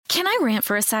Can I rant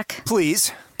for a sec?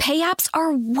 Please. Pay apps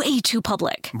are way too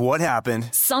public. What happened?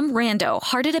 Some rando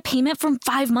hearted a payment from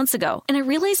 5 months ago, and I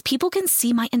realized people can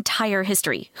see my entire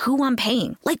history, who I'm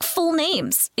paying, like full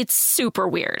names. It's super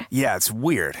weird. Yeah, it's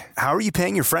weird. How are you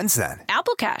paying your friends then?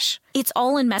 Apple Cash. It's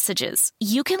all in messages.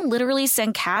 You can literally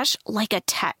send cash like a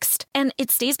text, and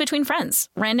it stays between friends.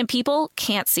 Random people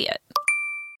can't see it.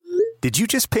 Did you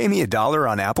just pay me $1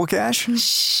 on Apple Cash?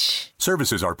 Shh.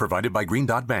 Services are provided by Green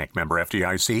Dot Bank. Member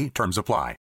FDIC. Terms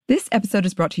apply. This episode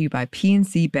is brought to you by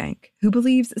PNC Bank, who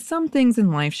believes some things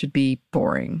in life should be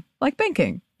boring, like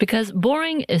banking. Because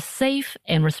boring is safe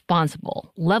and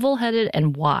responsible, level-headed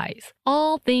and wise.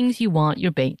 All things you want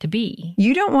your bank to be.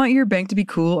 You don't want your bank to be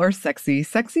cool or sexy.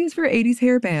 Sexy is for 80s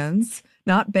hair bands,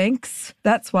 not banks.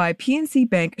 That's why PNC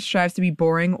Bank strives to be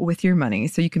boring with your money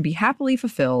so you can be happily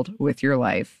fulfilled with your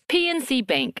life. PNC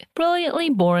Bank,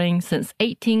 brilliantly boring since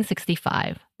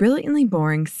 1865. Brilliantly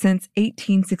Boring Since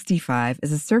 1865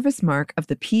 is a service mark of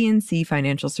the PNC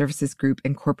Financial Services Group,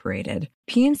 Incorporated.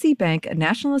 PNC Bank, a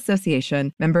National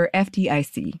Association, member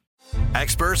FDIC.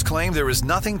 Experts claim there is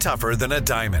nothing tougher than a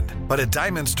diamond. But at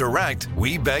Diamonds Direct,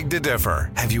 we beg to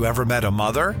differ. Have you ever met a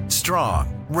mother?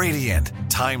 Strong, radiant,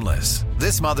 timeless.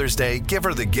 This Mother's Day, give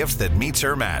her the gift that meets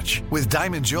her match. With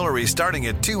diamond jewelry starting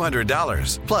at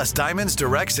 $200. Plus Diamonds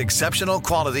Direct's exceptional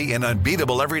quality and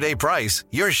unbeatable everyday price,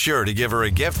 you're sure to give her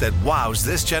a gift that wows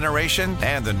this generation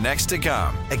and the next to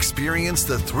come. Experience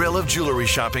the thrill of jewelry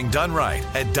shopping done right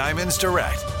at Diamonds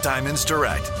Direct. Diamonds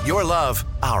Direct. Your love,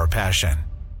 our passion.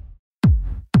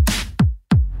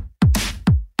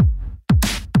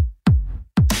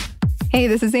 Hey,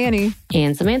 this is Annie.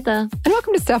 And Samantha. And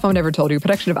welcome to Stuff Mom Never Told You, a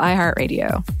production of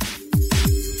iHeartRadio.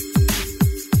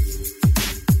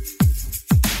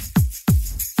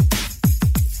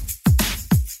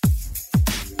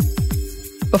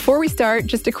 Before we start,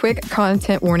 just a quick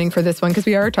content warning for this one, because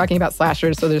we are talking about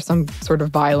slashers, so there's some sort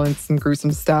of violence and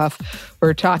gruesome stuff.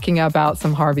 We're talking about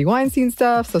some Harvey Weinstein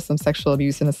stuff, so some sexual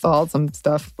abuse and assault, some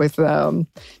stuff with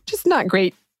just not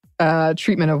great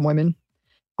treatment of women.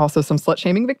 Also some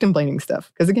slut-shaming, victim-blaming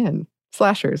stuff. Because again,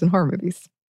 slashers and horror movies.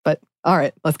 But all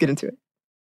right, let's get into it.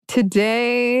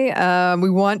 Today, we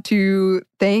want to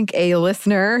thank a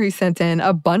listener who sent in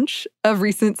a bunch of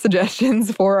recent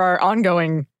suggestions for our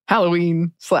ongoing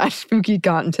Halloween/spooky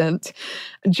content.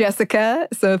 Jessica.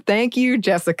 So thank you,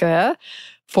 Jessica,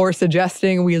 for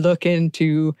suggesting we look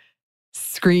into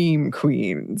Scream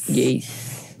Queens.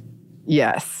 Yes.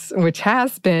 Yes, which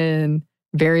has been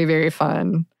very, very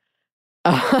fun.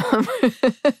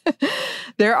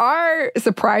 There are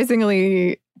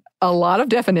surprisingly a lot of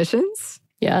definitions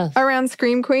around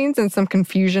Scream Queens and some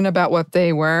confusion about what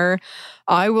they were.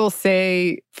 I will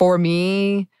say, for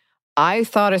me, I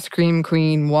thought a Scream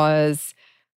Queen was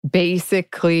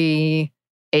basically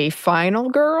a final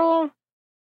girl,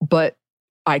 but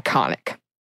iconic.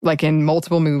 Like in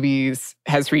multiple movies,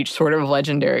 has reached sort of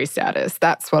legendary status.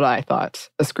 That's what I thought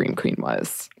a Scream Queen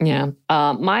was. Yeah.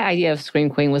 My idea of Scream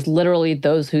Queen was literally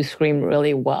those who scream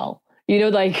really well. You know,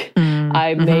 like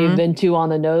I may have been too on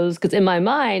the nose. Because in my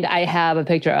mind, I have a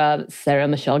picture of Sarah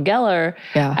Michelle Gellar,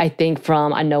 I think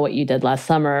from I Know What You Did Last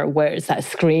Summer, where it's that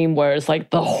scream, where it's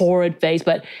like the horrid face,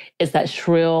 but it's that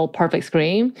shrill, perfect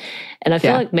scream. And I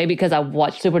feel like maybe because I've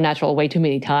watched Supernatural way too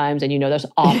many times, and you know, there's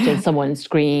often someone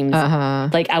screams.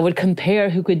 Like I would compare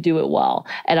who could do it well.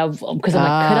 And because I'm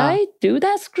like, could I do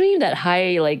that scream? That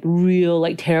high, like real,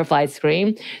 like terrified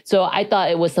scream. So I thought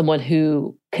it was someone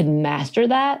who could master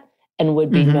that and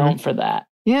would be known for that.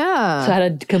 Yeah. So I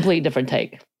had a complete different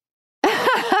take.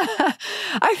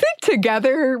 I think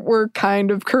together we're kind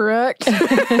of correct.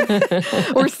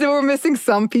 we're missing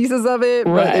some pieces of it,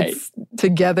 but it's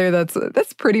together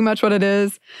that's pretty much what it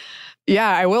is. Yeah,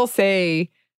 I will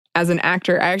say, as an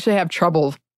actor, I actually have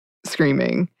trouble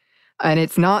screaming. And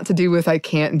it's not to do with I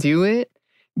can't do it,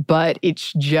 but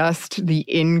it's just the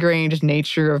ingrained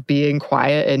nature of being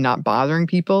quiet and not bothering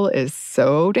people is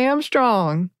so damn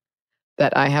strong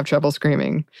that I have trouble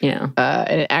screaming. Yeah.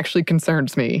 And it actually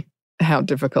concerns me how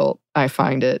difficult I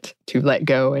find it to let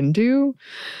go and do.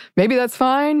 Maybe that's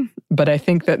fine, but I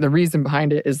think that the reason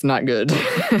behind it is not good.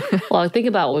 Well, I think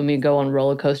about when we go on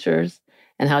roller coasters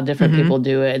and how different people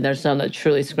do it. And there's some that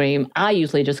truly scream. I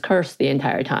usually just curse the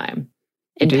entire time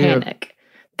in panic.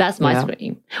 That's my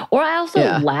scream. Or I also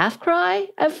laugh cry.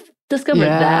 I've discovered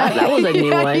that. That was a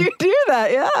new one. You do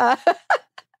that, yeah.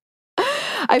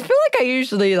 I feel like I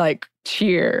usually like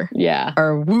cheer. Yeah.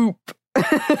 Or whoop.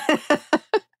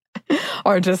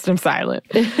 Or just am silent.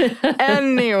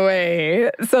 Anyway,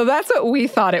 so that's what we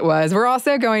thought it was. We're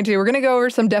going to go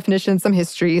over some definitions, some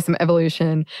history, some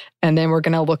evolution, and then we're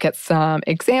going to look at some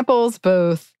examples,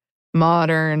 both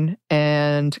modern,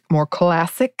 and more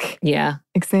classic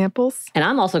examples. And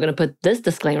I'm also going to put this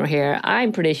disclaimer here.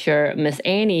 I'm pretty sure Miss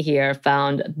Annie here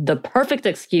found the perfect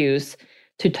excuse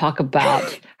to talk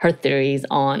about her theories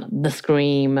on the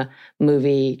Scream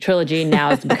movie trilogy. Now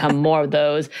it's become more of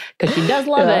those because she does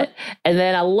love it. And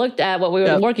then I looked at what we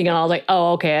were working on. I was like,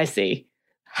 oh, okay, I see.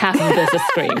 Half of this is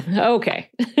Scream. Okay.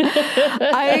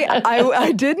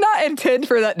 I did not intend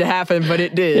for that to happen, but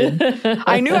it did.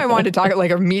 I knew I wanted to talk,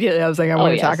 like immediately I was like, I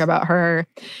want to talk about her.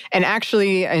 And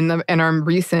actually in our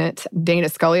recent Dana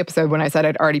Scully episode, when I said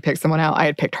I'd already picked someone out, I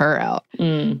had picked her out.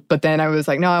 But then I was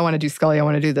like, no, I want to do Scully. I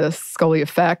want to do the Scully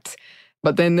effect.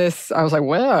 But then I was like,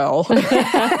 well,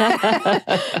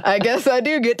 I guess I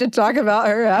do get to talk about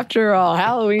her after all.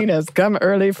 Halloween has come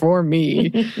early for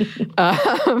me.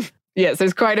 Yes,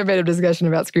 there's quite a bit of discussion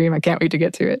about Scream. I can't wait to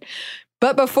get to it.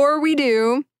 But before we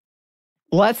do,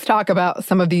 let's talk about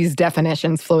some of these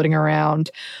definitions floating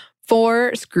around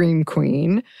for Scream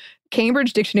Queen.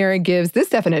 Cambridge Dictionary gives this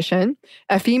definition: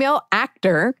 a female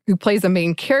actor who plays a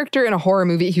main character in a horror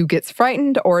movie who gets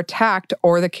frightened or attacked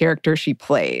or the character she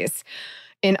plays.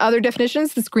 In other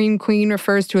definitions, the Scream Queen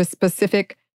refers to a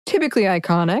specific, typically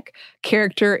iconic,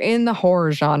 character in the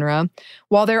horror genre.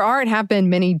 While there are and have been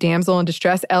many damsel in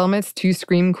distress elements to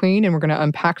Scream Queen, and we're going to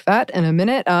unpack that in a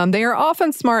minute, they are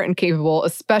often smart and capable,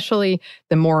 especially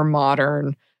the more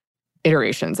modern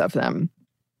iterations of them.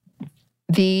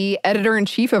 The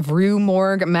editor-in-chief of Rue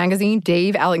Morgue magazine,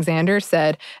 Dave Alexander,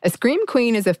 said, a Scream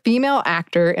Queen is a female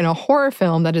actor in a horror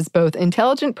film that is both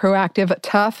intelligent, proactive,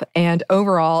 tough, and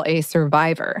overall a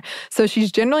survivor. So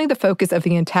she's generally the focus of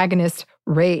the antagonist's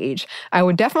rage. I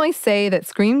would definitely say that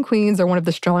Scream Queens are one of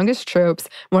the strongest tropes,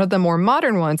 one of the more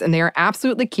modern ones, and they are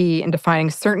absolutely key in defining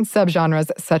certain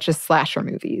subgenres such as slasher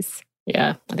movies.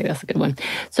 Yeah, I think that's a good one.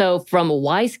 So from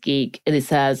Wise Geek, it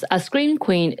says, a Scream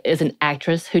Queen is an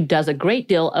actress who does a great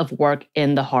deal of work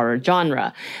in the horror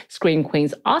genre. Scream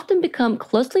Queens often become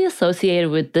closely associated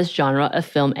with this genre of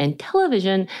film and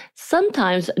television,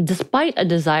 sometimes despite a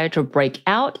desire to break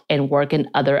out and work in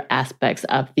other aspects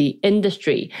of the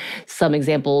industry. Some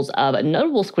examples of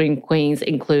notable Scream Queens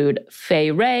include Fay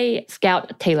Wray,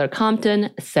 Scout Taylor Compton,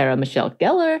 Sarah Michelle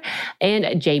Gellar,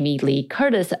 and Jamie Lee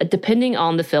Curtis. Depending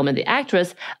on the film and the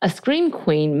actress, a Scream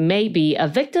Queen may be a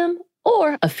victim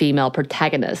or a female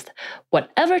protagonist.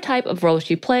 Whatever type of role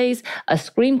she plays, a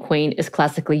Scream Queen is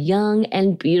classically young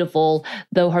and beautiful,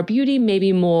 though her beauty may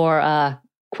be more,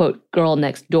 quote, girl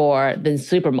next door than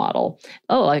supermodel.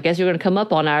 Oh, I guess you're going to come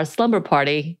up on our slumber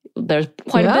party. There's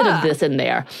quite a bit of this in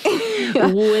there.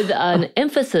 With an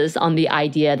emphasis on the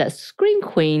idea that Scream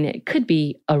Queen could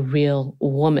be a real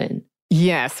woman.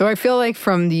 Yeah, so I feel like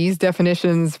from these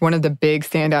definitions, one of the big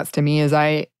standouts to me is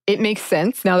it makes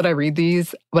sense now that I read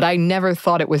these, but I never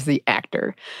thought it was the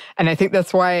actor. And I think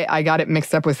that's why I got it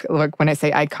mixed up with, like, when I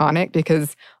say iconic,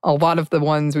 because a lot of the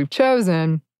ones we've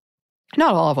chosen,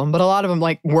 not all of them, but a lot of them,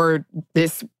 like,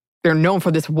 they're known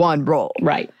for this one role.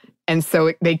 Right. And so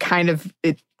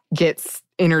it gets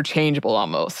interchangeable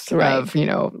almost of,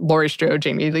 Laurie Strode,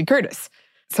 Jamie Lee Curtis.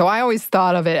 So I always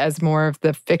thought of it as more of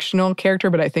the fictional character,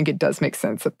 but I think it does make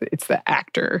sense that it's the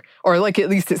actor. Or like at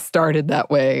least it started that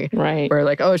way. Right. Where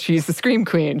like, oh, she's the Scream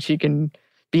Queen. She can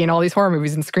be in all these horror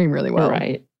movies and scream really well.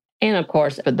 Right. And of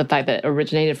course, the fact that it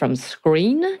originated from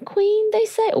Screen Queen, they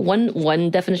say. One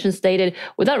definition stated,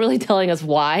 without really telling us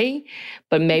why,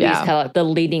 but maybe it's kind of like the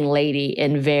leading lady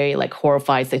in very like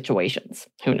horrified situations.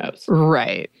 Who knows?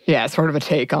 Right. Yeah, sort of a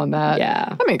take on that.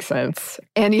 Yeah. That makes sense.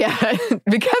 And yeah,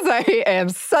 because I am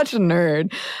such a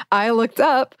nerd, I looked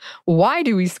up, why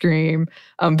do we scream?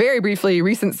 Very briefly,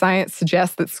 recent science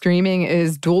suggests that screaming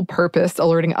is dual purpose,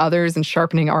 alerting others and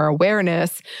sharpening our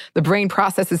awareness. The brain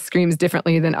processes screams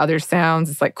differently than other sounds.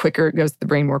 It's like quicker, it goes to the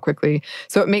brain more quickly.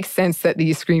 So it makes sense that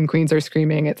these Scream Queens are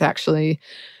screaming. It's actually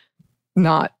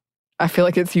not, I feel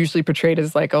like it's usually portrayed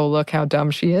as like, oh, look how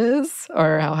dumb she is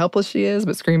or how helpless she is.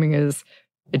 But screaming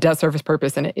it does serve its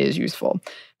purpose and it is useful.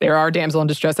 There are damsel in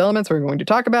distress elements we're going to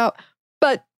talk about,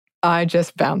 but I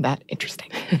just found that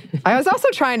interesting. I was also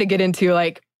trying to get into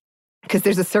because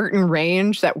there's a certain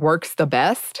range that works the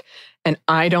best. And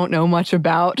I don't know much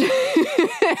about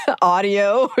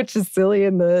audio, which is silly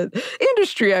in the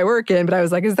industry I work in. But I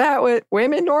was like, is that what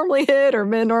women normally hit or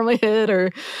men normally hit? Or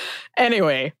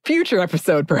anyway, future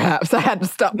episode, perhaps. I had to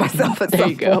stop myself at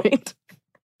some point.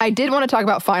 I did want to talk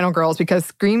about Final Girls because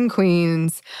Scream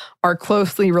Queens are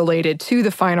closely related to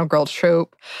the Final Girl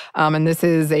trope. And this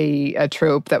is a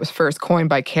trope that was first coined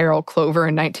by Carol Clover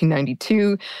in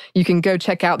 1992. You can go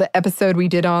check out the episode we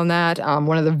did on that.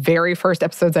 One of the very first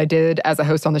episodes I did as a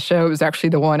host on the show was actually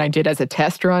the one I did as a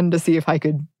test run to see if I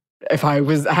could if I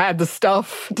had the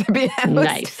stuff to be honest.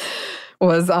 Nice.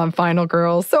 Was Final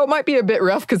Girls. So it might be a bit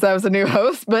rough because I was a new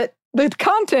host, but the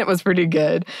content was pretty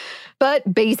good.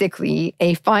 But basically,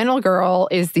 a final girl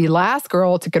is the last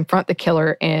girl to confront the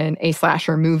killer in a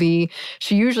slasher movie.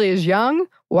 She usually is young,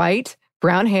 white,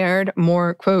 brown-haired,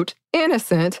 more, quote,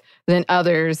 innocent than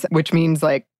others, which means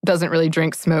like doesn't really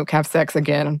drink, smoke, have sex.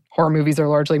 Again, horror movies are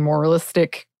largely more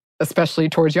realistic, especially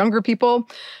towards younger people.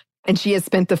 And she has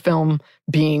spent the film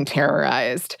being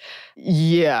terrorized.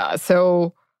 Yeah,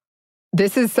 so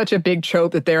this is such a big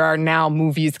trope that there are now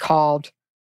movies called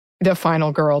The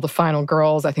Final Girl, The Final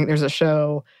Girls. I think there's a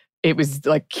show. It was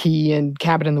like Key and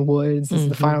Cabin in the Woods is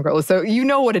The Final Girl. So you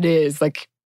know what it is. Like,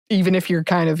 even if you're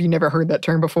you never heard that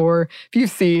term before, if you've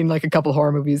seen like a couple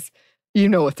horror movies, you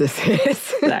know what this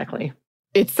is. Exactly.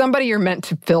 It's somebody you're meant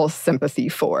to feel sympathy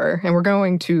for. And we're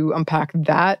going to unpack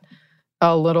that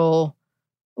a little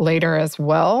later as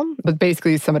well. But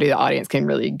basically somebody the audience can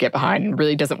really get behind and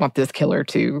really doesn't want this killer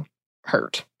to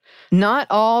hurt. Not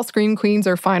all Scream Queens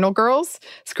are final girls.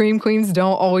 Scream Queens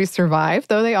don't always survive,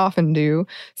 though they often do.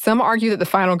 Some argue that the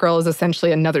final girl is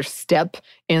essentially another step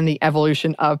in the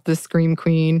evolution of the Scream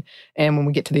Queen. And when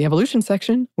we get to the evolution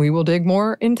section, we will dig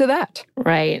more into that.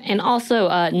 Right. And also,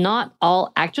 not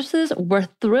all actresses were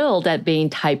thrilled at being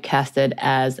typecasted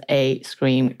as a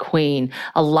Scream Queen.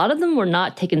 A lot of them were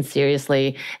not taken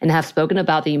seriously and have spoken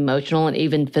about the emotional and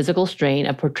even physical strain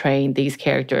of portraying these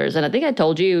characters. And I think I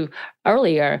told you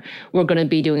earlier, we're going to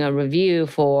be doing a review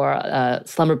for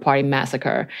Slumber Party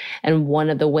Massacre. And one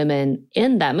of the women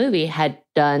in that movie had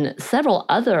done several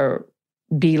other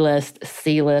B-list,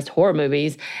 C-list horror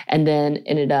movies, and then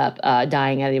ended up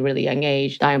dying at a really young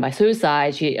age, dying by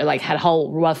suicide. She had a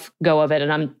whole rough go of it,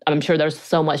 and I'm sure there's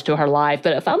so much to her life.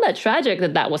 But I found that tragic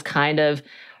that was kind of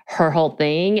her whole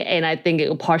thing. And I think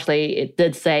it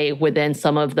did say within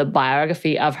some of the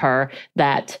biography of her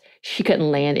that she couldn't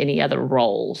land any other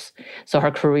roles. So her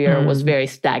career was very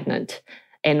stagnant,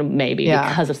 and maybe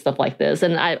because of stuff like this.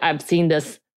 And I've seen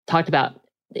this talked about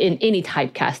in any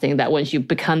typecasting, that once you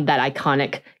become that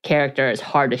iconic character, it's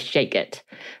hard to shake it.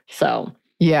 So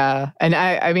yeah. And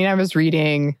I mean, I was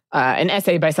reading an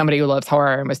essay by somebody who loves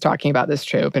horror and was talking about this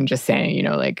trope and just saying,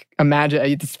 imagine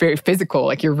it's very physical,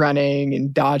 like you're running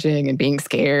and dodging and being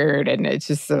scared, and it's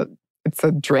just it's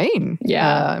a drain.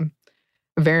 Yeah.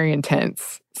 Very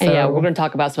intense. So, and we're going to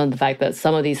talk about some of the fact that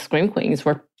some of these Scream Queens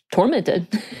were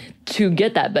tormented to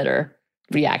get that better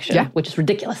reaction, which is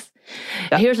ridiculous.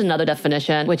 Yeah. Here's another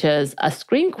definition, which is a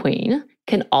Scream Queen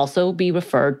can also be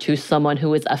referred to someone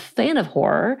who is a fan of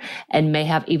horror and may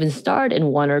have even starred in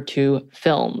one or two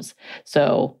films.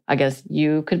 So I guess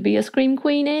you could be a Scream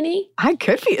Queen, Annie? I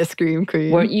could be a Scream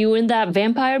Queen. Weren't you in that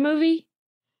vampire movie?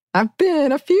 I've been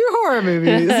in a few horror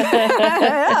movies.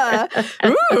 Yeah.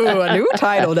 Ooh, a new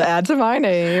title to add to my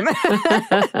name.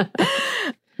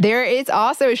 There is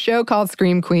also a show called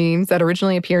Scream Queens that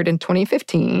originally appeared in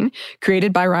 2015,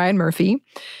 created by Ryan Murphy.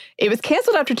 It was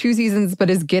canceled after 2 seasons, but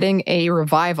is getting a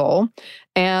revival.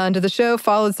 And the show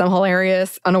followed some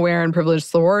hilarious, unaware, and privileged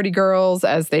sorority girls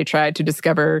as they tried to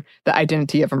discover the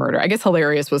identity of a murder. I guess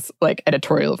hilarious was like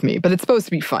editorial of me, but it's supposed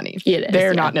to be funny.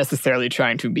 They're not necessarily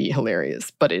trying to be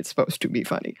hilarious, but it's supposed to be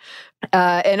funny.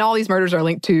 And all these murders are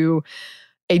linked to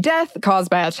a death caused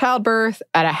by a childbirth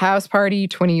at a house party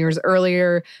 20 years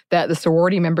earlier that the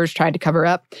sorority members tried to cover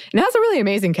up. And it has a really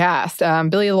amazing cast.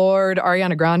 Billy Lord,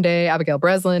 Ariana Grande, Abigail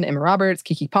Breslin, Emma Roberts,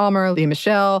 Keke Palmer, Lea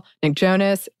Michele, Nick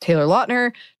Jonas, Taylor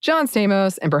Lautner, John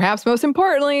Stamos, and perhaps most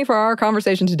importantly for our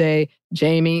conversation today,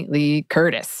 Jamie Lee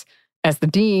Curtis as the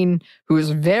dean, who is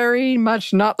very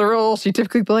much not the role she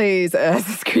typically plays as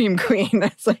a Scream Queen.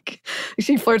 It's like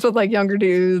she flirts with like younger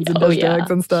dudes and does drugs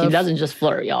and stuff. She doesn't just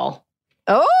flirt, y'all.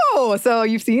 Oh, so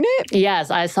you've seen it? Yes,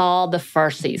 I saw the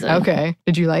first season. Okay.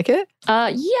 Did you like it?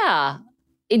 Yeah.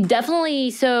 It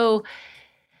definitely, so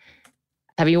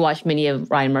have you watched many of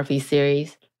Ryan Murphy's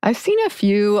series? I've seen a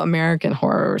few American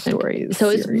Horror Stories. So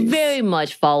it very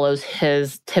much follows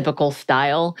his typical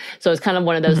style. So it's kind of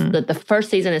one of those, the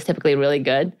first season is typically really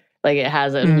good. Like it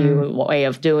has a new way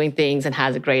of doing things and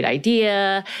has a great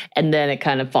idea. And then it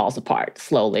kind of falls apart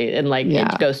slowly. And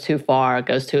it goes too far, it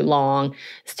goes too long,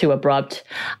 it's too abrupt,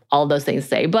 all those things to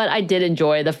say. But I did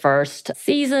enjoy the first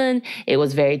season. It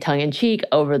was very tongue-in-cheek,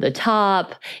 over the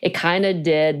top. It kind of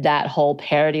did that whole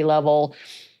parody level.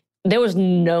 There was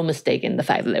no mistaking the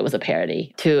fact that it was a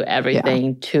parody to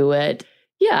everything to it.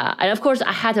 Yeah, and of course,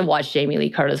 I had to watch Jamie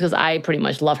Lee Curtis because I pretty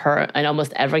much love her in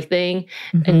almost everything.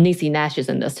 And Niecy Nash is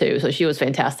in this too, so she was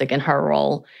fantastic in her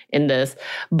role in this.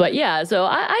 But yeah, so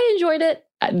I enjoyed it.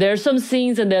 There's some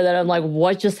scenes in there that I'm like,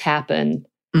 what just happened?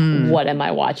 what am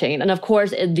I watching? And of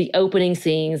course, in the opening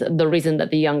scenes, the reason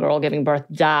that the young girl giving birth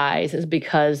dies is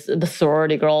because the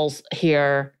sorority girls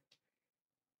hear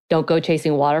Don't Go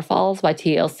Chasing Waterfalls by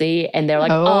TLC. And they're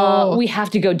like, oh, we have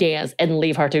to go dance and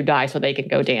leave her to die so they can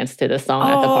go dance to this song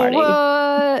at the party.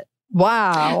 What?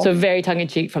 Wow. So very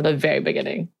tongue-in-cheek from the very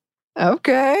beginning.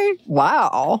 Okay.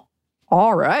 Wow.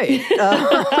 All right.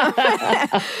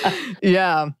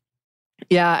 Yeah.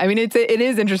 Yeah. I mean, it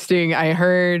is interesting. I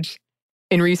heard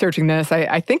in researching this,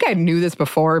 I think I knew this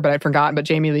before, but I forgot. But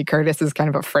Jamie Lee Curtis is kind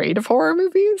of afraid of horror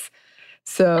movies.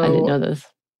 So I didn't know this.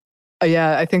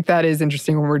 Yeah, I think that is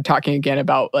interesting when we're talking again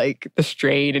about like the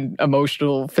strain and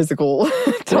emotional, physical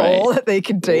toll that they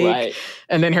can take. Right.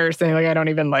 And then her saying like, I don't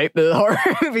even like the horror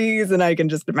movies. And I can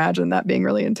just imagine that being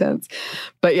really intense.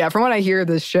 But yeah, from what I hear,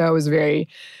 this show is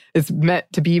it's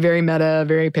meant to be very meta,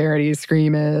 very parody.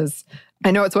 Scream is.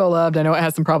 I know it's well loved. I know it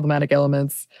has some problematic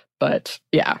elements. But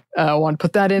yeah, I want to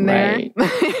put that in there.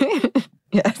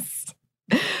 Yes.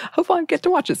 Hope I get to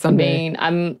watch it someday.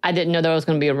 I mean, I didn't know there was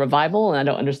going to be a revival, and I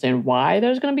don't understand why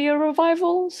there's going to be a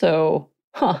revival. So,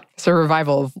 It's a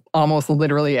revival of almost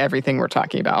literally everything we're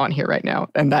talking about on here right now.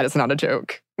 And that is not a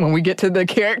joke. When we get to the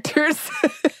characters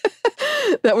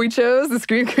that we chose, the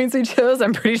Scream Queens we chose,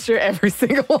 I'm pretty sure every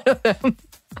single one of them.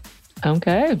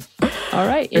 Okay. All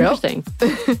right. Interesting.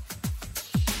 Yep.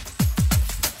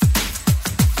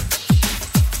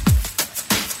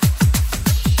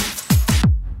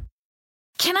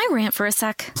 Can I rant for a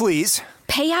sec? Please.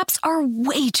 Pay apps are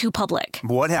way too public.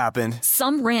 What happened?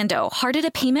 Some rando hearted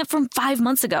a payment from 5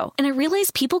 months ago, and I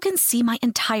realized people can see my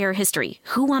entire history,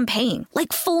 who I'm paying,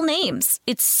 like full names.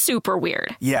 It's super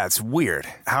weird. Yeah, it's weird.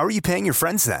 How are you paying your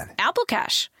friends then? Apple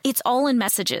Cash. It's all in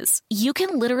messages. You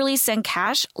can literally send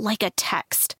cash like a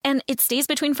text, and it stays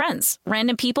between friends.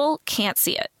 Random people can't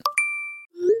see it.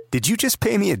 Did you just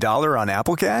pay me $1 on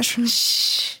Apple Cash?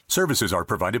 Shh. Services are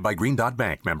provided by Green Dot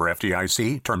Bank. Member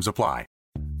FDIC. Terms apply.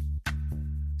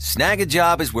 Snag a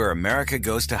Job is where America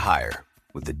goes to hire,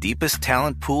 with the deepest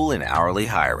talent pool in hourly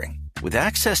hiring. With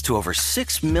access to over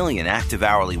 6 million active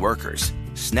hourly workers,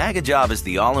 Snag a Job is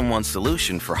the all-in-one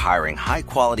solution for hiring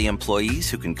high-quality employees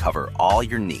who can cover all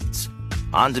your needs.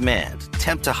 On demand,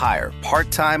 temp to hire,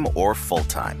 part-time or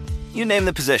full-time. You name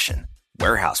the position.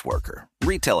 Warehouse worker,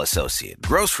 retail associate,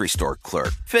 grocery store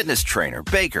clerk, fitness trainer,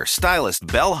 baker, stylist,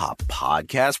 bellhop,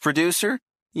 podcast producer.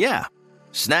 Yeah,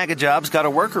 Snag a Job's got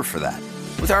a worker for that.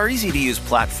 With our easy-to-use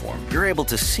platform, you're able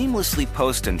to seamlessly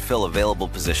post and fill available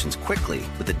positions quickly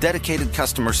with a dedicated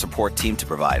customer support team to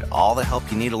provide all the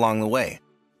help you need along the way.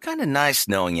 Kind of nice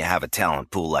knowing you have a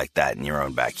talent pool like that in your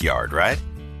own backyard, right?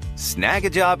 Snag a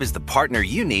Job is the partner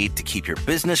you need to keep your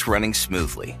business running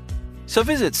smoothly. So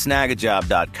visit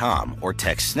snagajob.com or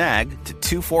text snag to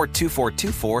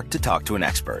 242424 to talk to an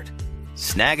expert.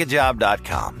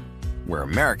 Snagajob.com, where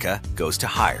America goes to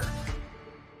hire.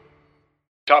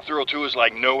 Top Thrill 2 is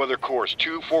like no other course.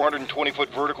 2 420-foot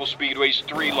vertical speedways,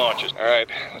 3 launches. All right,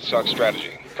 let's talk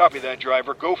strategy. Copy that,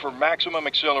 driver. Go for maximum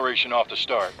acceleration off the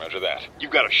start. Roger that.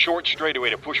 You've got a short straightaway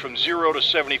to push from 0 to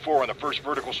 74 on the first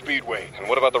vertical speedway. And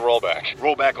what about the rollback?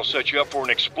 Rollback will set you up for an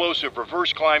explosive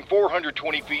reverse climb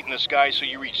 420 feet in the sky so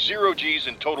you reach 0 G's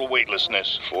in total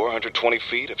weightlessness. 420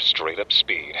 feet of straight-up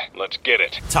speed. Let's get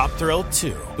it. Top Thrill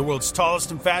 2, the world's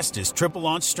tallest and fastest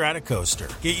triple-launch strata coaster.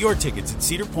 Get your tickets at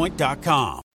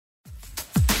cedarpoint.com.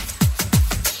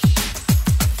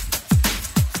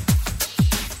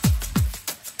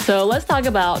 So let's talk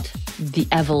about the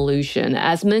evolution.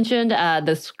 As mentioned,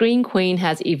 the Scream Queen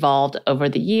has evolved over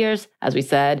the years. As we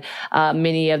said,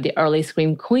 many of the early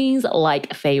Scream Queens,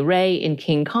 like Fay Wray in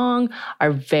King Kong,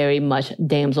 are very much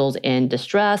damsels in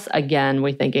distress. Again,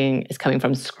 we're thinking it's coming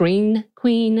from Scream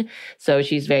Queen. So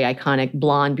she's very iconic,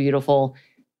 blonde, beautiful,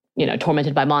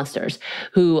 tormented by monsters,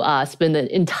 who spend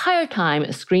the entire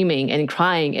time screaming and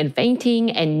crying and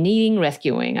fainting and needing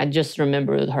rescuing. I just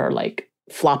remember her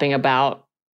flopping about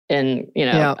in,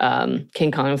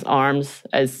 King Kong's arms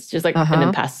as just and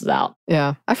then passes out.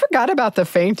 Yeah. I forgot about the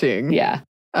fainting. Yeah.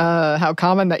 How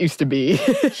common that used to be.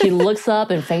 She looks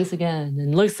up and faints again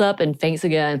and looks up and faints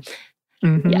again.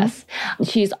 Mm-hmm. Yes.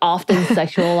 She's often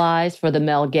sexualized for the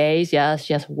male gaze. Yes.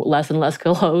 She has less and less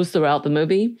clothes throughout the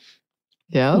movie.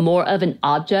 Yeah. More of an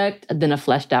object than a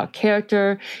fleshed out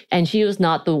character. And she was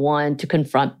not the one to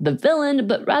confront the villain,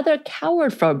 but rather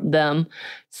cowered from them,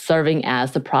 serving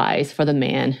as the prize for the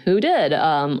man who did.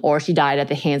 Or she died at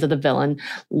the hands of the villain,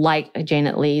 like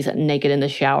Janet Leigh's naked in the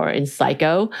shower in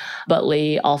Psycho. But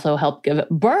Leigh also helped give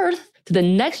birth to the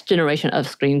next generation of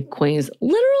Scream Queens,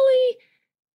 literally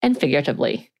and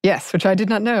figuratively. Yes, which I did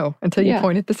not know until you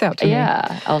pointed this out to me.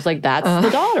 Yeah, I was like, that's the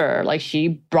daughter. Like, she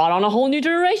brought on a whole new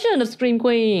generation of Scream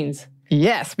Queens.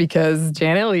 Yes, because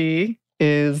Janet Leigh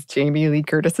is Jamie Lee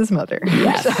Curtis's mother.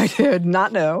 Yes. Which I did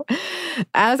not know.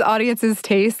 As audiences'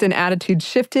 taste and attitudes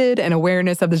shifted and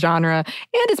awareness of the genre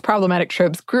and its problematic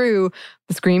tropes grew,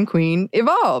 the Scream Queen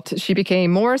evolved. She became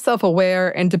more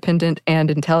self-aware, independent, and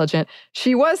intelligent.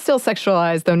 She was still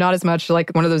sexualized, though not as much,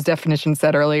 like one of those definitions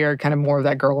said earlier, kind of more of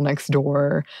that girl next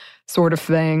door sort of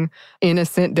thing.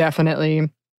 Innocent,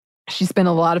 definitely. She spent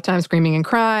a lot of time screaming and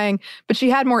crying, but she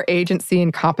had more agency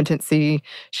and competency.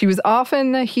 She was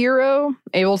often the hero,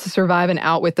 able to survive and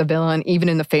outwit the villain, even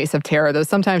in the face of terror, though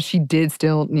sometimes she did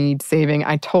still need saving.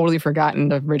 I totally forgot in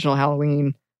the original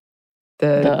Halloween,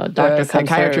 the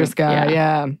psychiatrist guy.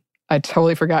 Yeah. I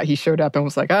totally forgot he showed up and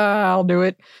was like, I'll do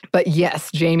it. But yes,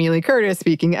 Jamie Lee Curtis,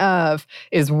 speaking of,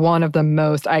 is one of the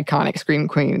most iconic Scream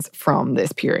Queens from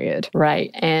this period.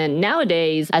 Right. And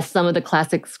nowadays, as some of the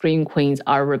classic Scream Queens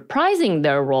are reprising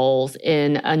their roles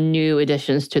in new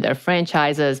additions to their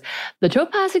franchises, the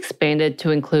trope has expanded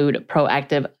to include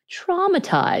proactive,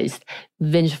 traumatized,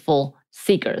 vengeful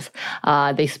seekers.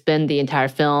 They spend the entire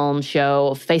film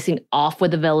show facing off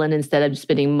with the villain instead of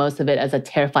spending most of it as a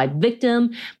terrified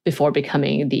victim before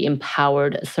becoming the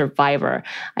empowered survivor.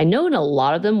 I know in a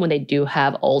lot of them, when they do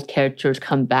have old characters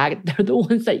come back, they're the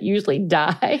ones that usually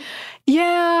die.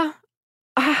 Yeah.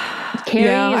 Carrie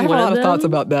I have a lot of thoughts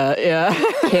about that. Yeah.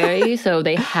 Carrie, so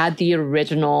they had the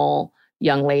original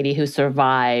young lady who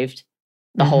survived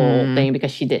the whole thing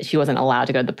because she wasn't allowed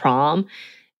to go to the prom.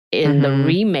 In the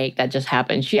remake that just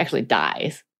happened, she actually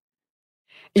dies.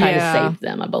 Trying to save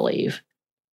them, I believe.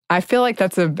 I feel like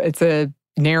it's a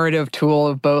narrative tool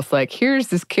of both, like, here's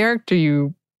this character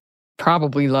you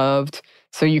probably loved,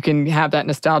 so you can have that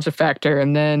nostalgia factor,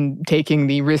 and then taking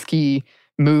the risky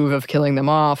move of killing them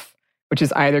off, which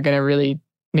is either going to really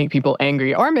make people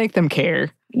angry or make them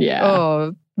care. Yeah.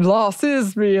 Oh, loss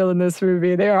is real in this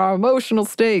movie. There are emotional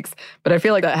stakes. But I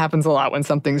feel like that happens a lot when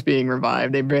something's being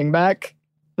revived. They bring back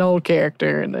an old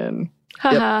character and then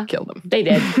kill them. They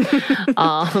did.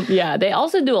 They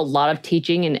also do a lot of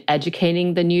teaching and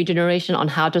educating the new generation on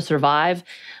how to survive.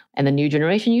 And the new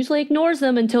generation usually ignores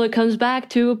them until it comes back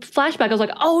to a flashback. I was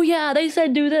like, oh yeah, they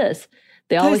said do this.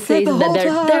 They always say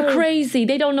that they're crazy.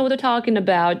 They don't know what they're talking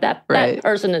about. That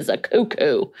person is a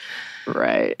cuckoo.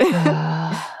 Right.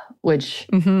 Which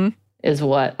is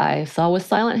what I saw with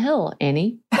Silent Hill,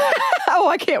 Annie. Oh,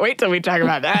 I can't wait till we talk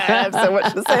about that. I have so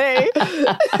much to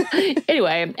say.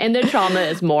 Anyway, and their trauma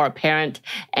is more apparent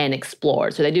and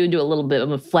explored. So they do a little bit of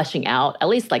a fleshing out, at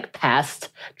least like past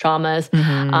traumas.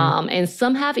 And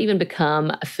some have even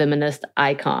become feminist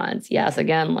icons. Yes,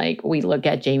 again, like we look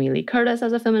at Jamie Lee Curtis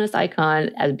as a feminist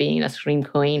icon, as being a Scream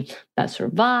Queen that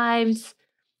survives.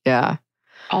 Yeah.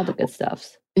 All the good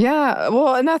stuffs. Yeah,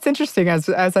 well, and that's interesting. As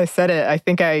I said it, I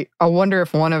think I wonder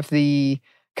if one of the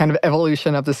kind of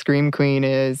evolution of the Scream Queen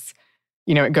is,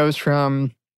 it goes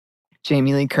from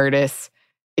Jamie Lee Curtis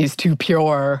is too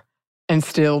pure and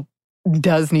still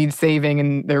does need saving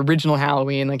in the original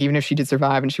Halloween. Like, even if she did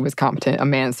survive and she was competent, a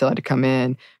man still had to come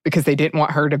in because they didn't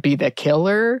want her to be the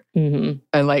killer and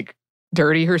like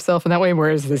dirty herself in that way.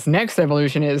 Whereas this next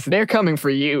evolution is they're coming for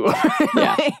you.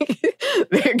 Yeah.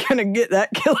 They're going to get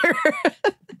that killer.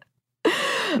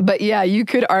 But yeah, you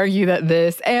could argue that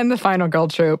this and the final girl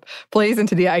trope plays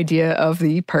into the idea of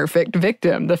the perfect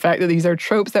victim. The fact that these are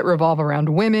tropes that revolve around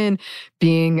women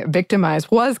being victimized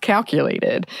was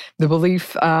calculated. The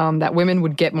belief that women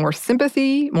would get more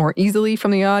sympathy more easily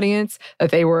from the audience,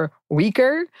 that they were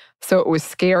weaker, so it was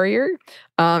scarier,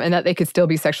 and that they could still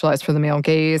be sexualized for the male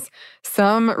gaze.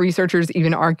 Some researchers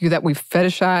even argue that we've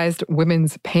fetishized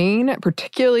women's pain,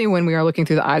 particularly when we are looking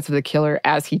through the eyes of the killer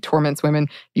as he torments women,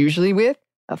 usually with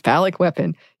a phallic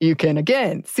weapon. You can,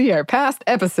 again, see our past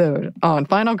episode on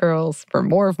Final Girls for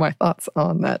more of my thoughts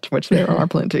on that, which there are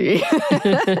plenty.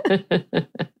 And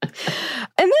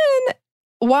then,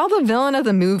 while the villain of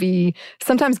the movie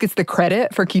sometimes gets the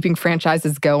credit for keeping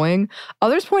franchises going,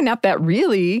 others point out that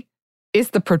really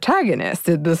it's the protagonist,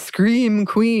 the Scream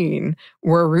Queen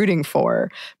we're rooting for.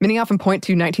 Many often point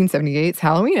to 1978's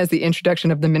Halloween as the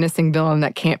introduction of the menacing villain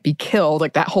that can't be killed,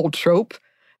 like that whole trope.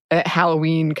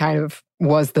 Halloween kind of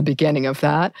was the beginning of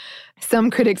that. Some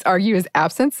critics argue his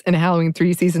absence in Halloween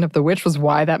 3 Season of the Witch was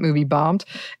why that movie bombed.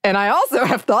 And I also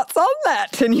have thoughts on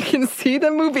that. And you can see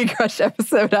the Movie Crush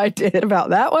episode I did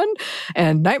about that one.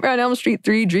 And Nightmare on Elm Street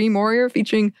 3 Dream Warrior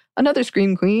featuring another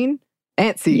Scream Queen,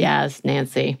 Nancy. Yes,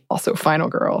 Nancy. Also Final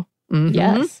Girl.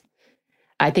 Yes.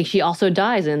 I think she also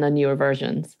dies in the newer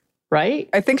versions, right?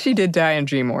 I think she did die in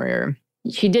Dream Warrior.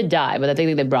 She did die, but I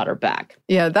think they brought her back.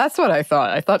 Yeah, that's what I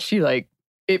thought. I thought she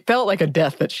it felt like a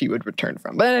death that she would return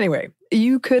from. But anyway,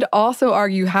 you could also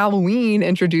argue Halloween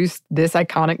introduced this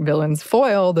iconic villain's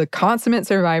foil, the consummate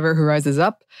survivor who rises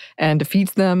up and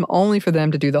defeats them only for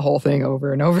them to do the whole thing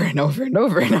over and over and over and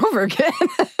over and over again.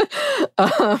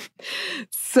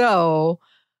 So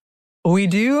we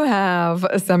do have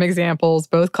some examples,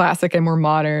 both classic and more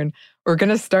modern. We're going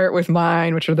to start with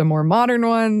mine, which are the more modern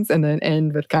ones, and then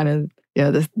end with kind of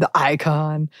the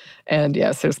icon. And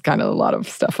yes, there's kind of a lot of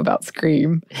stuff about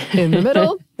Scream in the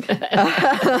middle.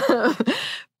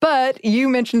 But you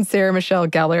mentioned Sarah Michelle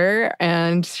Gellar,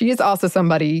 and she is also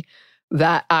somebody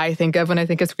that I think of when I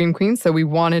think of Scream Queen. So we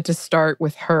wanted to start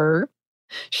with her.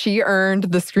 She earned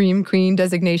the Scream Queen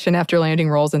designation after landing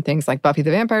roles in things like Buffy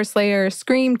the Vampire Slayer,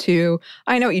 Scream 2,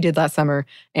 I Know What You Did Last Summer,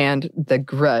 and The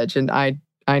Grudge. And I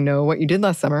Know What You Did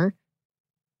Last Summer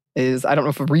is, I don't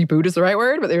know if a reboot is the right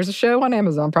word, but there's a show on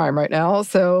Amazon Prime right now.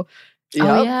 So, yep.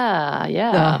 Oh,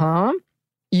 yeah. Uh-huh.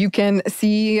 You can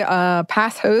see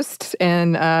past host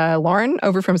and Lauren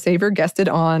over from Savor guested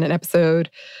on an episode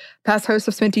past host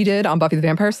of Sminty did on Buffy the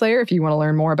Vampire Slayer, if you want to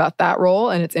learn more about that role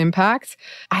and its impact.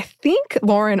 I think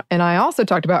Lauren and I also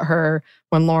talked about her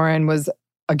when Lauren was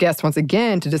a guest once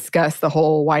again to discuss the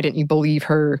whole why didn't you believe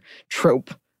her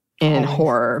trope in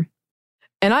horror.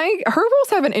 And her roles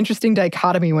have an interesting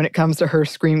dichotomy when it comes to her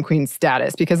Scream Queen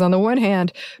status, because on the one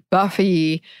hand,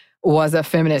 Buffy was a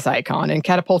feminist icon and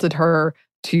catapulted her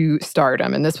to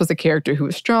stardom. And this was a character who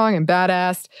was strong and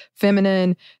badass,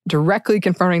 feminine, directly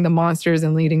confronting the monsters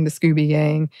and leading the Scooby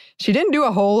Gang. She didn't do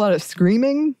a whole lot of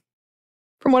screaming.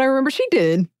 From what I remember, she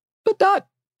did, but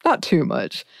not too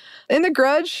much. In The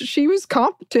Grudge, she was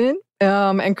competent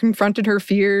and confronted her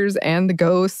fears and the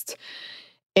ghost.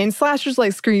 In slashers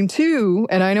like Scream 2,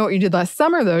 and I Know What You Did Last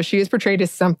Summer, though, she is portrayed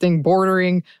as something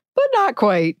bordering, but not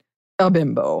quite, a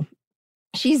bimbo.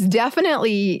 She's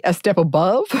definitely a step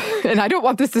above, and I don't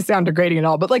want this to sound degrading at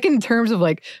all, but like in terms of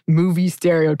like movie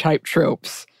stereotype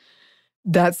tropes,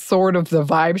 that's sort of the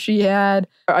vibe she had.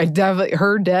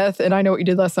 Her death, and I Know What You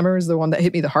Did Last Summer, is the one that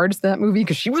hit me the hardest in that movie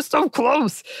because she was so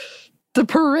close. The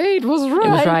parade was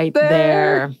right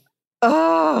there.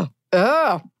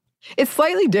 It's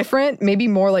slightly different, maybe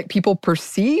more like people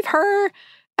perceive her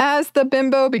as the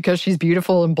bimbo because she's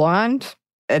beautiful and blonde,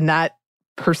 and that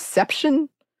perception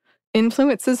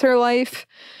influences her life.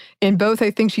 In both,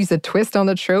 I think she's a twist on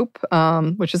the trope,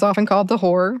 which is often called the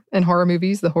horror in horror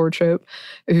movies, the horror trope,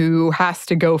 who has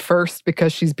to go first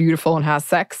because she's beautiful and has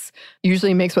sex,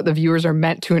 usually makes what the viewers are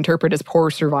meant to interpret as poor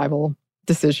survival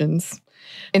decisions.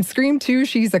 In Scream 2,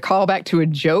 she's a callback to a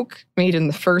joke made in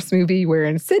the first movie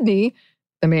wherein Sydney,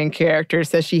 the main character,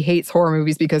 says she hates horror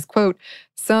movies because, quote,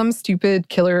 some stupid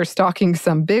killer stalking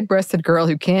some big-breasted girl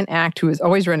who can't act, who is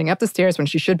always running up the stairs when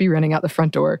she should be running out the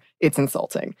front door. It's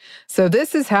insulting. So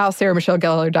this is how Sarah Michelle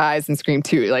Gellar dies in Scream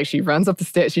 2. Like, she runs up the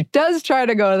stairs. She does try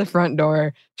to go to the front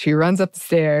door. She runs up the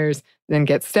stairs, then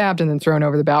gets stabbed and then thrown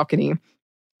over the balcony.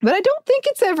 But I don't think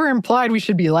it's ever implied we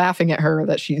should be laughing at her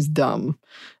that she's dumb.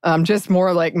 Just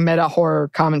more like meta-horror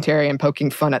commentary and poking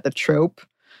fun at the trope.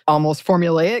 Almost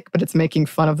formulaic, but it's making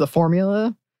fun of the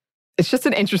formula. It's just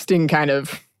an interesting kind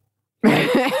of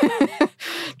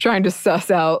trying to suss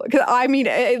out. Because I mean,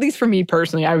 at least for me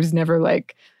personally, I was never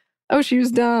like, oh, she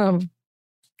was dumb.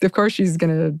 Of course she's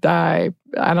going to die.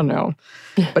 I don't know.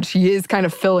 But she is kind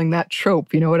of filling that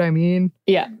trope. You know what I mean?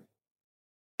 Yeah.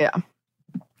 Yeah.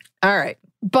 All right.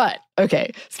 But,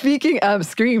 okay, speaking of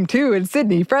Scream 2 and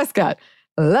Sidney Prescott,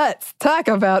 let's talk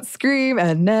about Scream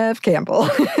and Neve Campbell.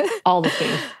 All the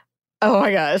things. Oh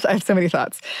my gosh, I have so many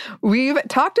thoughts. We've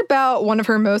talked about one of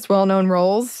her most well-known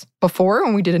roles before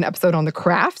when we did an episode on The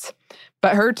Craft,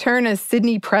 but her turn as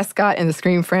Sidney Prescott in the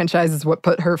Scream franchise is what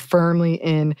put her firmly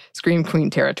in Scream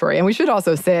Queen territory. And we should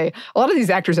also say, a lot of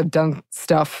these actors have done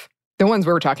stuff, the ones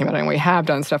we're talking about anyway, have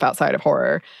done stuff outside of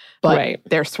horror, but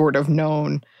they're sort of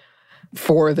known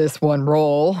for this one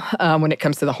role when it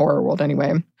comes to the horror world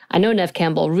anyway. I know Neve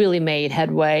Campbell really made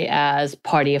headway as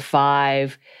Party of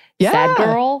Five, sad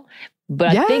girl,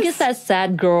 but I think it's that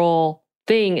sad girl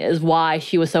thing is why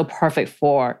she was so perfect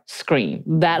for Scream.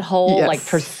 That whole like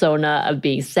persona of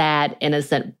being sad,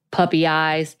 innocent, puppy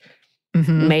eyes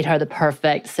made her the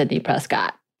perfect Sidney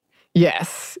Prescott.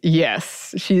 Yes.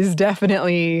 She's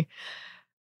definitely,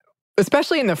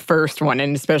 especially in the first one,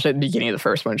 and especially at the beginning of the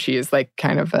first one, she is like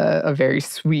kind of a very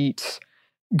sweet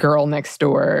girl next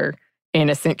door,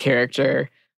 innocent character.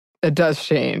 It does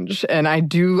change. And I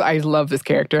love this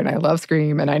character and I love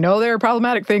Scream. And I know there are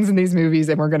problematic things in these movies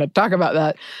and we're going to talk about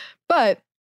that. But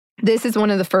this is one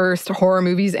of the first horror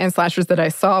movies and slashers that I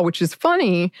saw, which is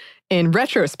funny in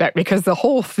retrospect because the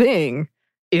whole thing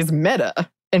is meta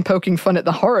and poking fun at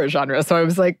the horror genre. So I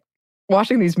was like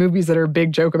watching these movies that are a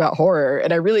big joke about horror,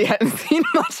 and I really hadn't seen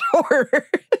much horror,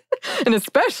 and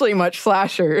especially much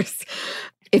slashers.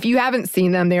 If you haven't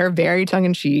seen them, they're very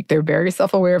tongue-in-cheek. They're very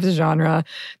self-aware of the genre.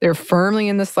 They're firmly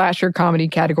in the slasher comedy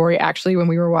category. Actually, when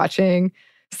we were watching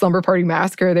Slumber Party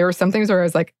Massacre, there were some things where I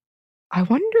was like, I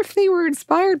wonder if they were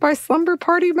inspired by Slumber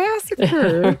Party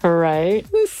Massacre. Right?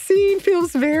 This scene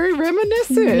feels very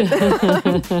reminiscent.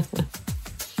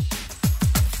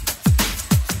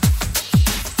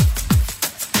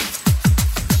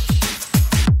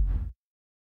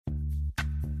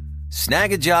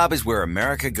 Snag a Job is where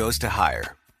America goes to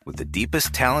hire, with the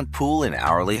deepest talent pool in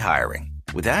hourly hiring.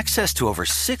 With access to over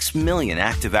 6 million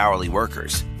active hourly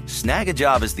workers, Snag a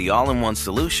Job is the all-in-one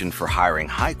solution for hiring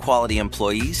high-quality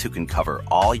employees who can cover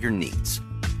all your needs.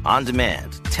 On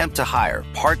demand, temp to hire,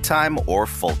 part-time or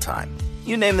full-time.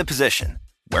 You name the position.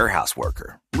 Warehouse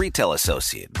worker, retail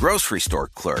associate, grocery store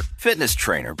clerk, fitness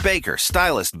trainer, baker,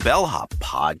 stylist, bellhop,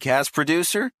 podcast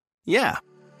producer. Yeah,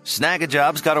 Snag a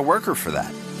Job's got a worker for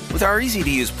that. With our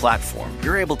easy-to-use platform,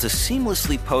 you're able to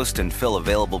seamlessly post and fill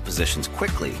available positions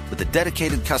quickly with a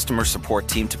dedicated customer support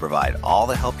team to provide all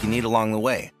the help you need along the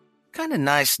way. Kind of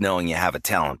nice knowing you have a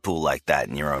talent pool like that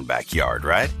in your own backyard,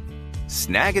 right?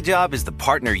 Snag a Job is the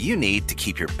partner you need to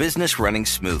keep your business running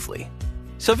smoothly.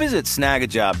 So visit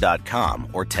snagajob.com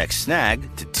or text SNAG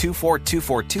to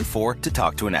 242424 to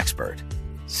talk to an expert.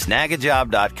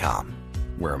 Snagajob.com,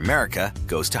 where America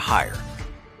goes to hire.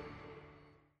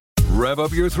 Rev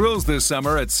up your thrills this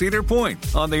summer at Cedar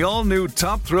Point on the all-new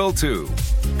Top Thrill 2.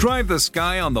 Drive the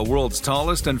sky on the world's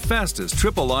tallest and fastest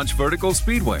triple-launch vertical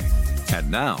speedway. And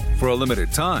now, for a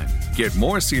limited time, get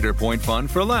more Cedar Point fun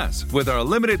for less with our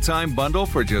limited-time bundle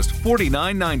for just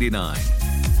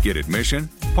 $49.99. Get admission,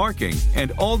 parking,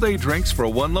 and all-day drinks for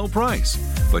one low price.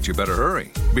 But you better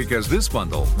hurry, because this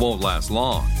bundle won't last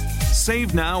long.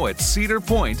 Save now at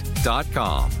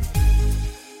cedarpoint.com.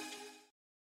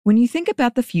 When you think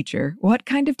about the future, what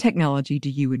kind of technology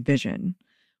do you envision?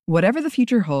 Whatever the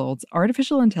future holds,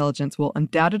 artificial intelligence will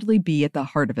undoubtedly be at the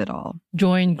heart of it all.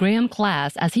 Join Graham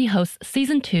Class as he hosts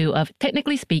Season 2 of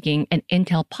Technically Speaking, an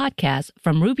Intel podcast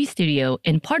from Ruby Studio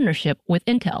in partnership with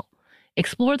Intel.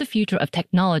 Explore the future of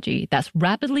technology that's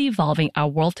rapidly evolving our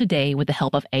world today with the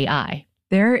help of AI.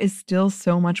 There is still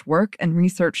so much work and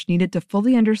research needed to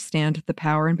fully understand the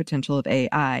power and potential of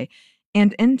AI,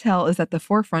 and Intel is at the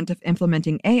forefront of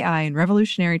implementing AI and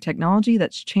revolutionary technology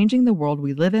that's changing the world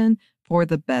we live in for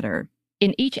the better.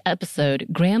 In each episode,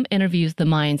 Graham interviews the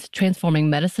minds transforming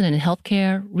medicine and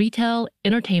healthcare, retail,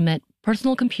 entertainment,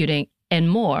 personal computing, and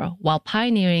more, while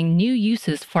pioneering new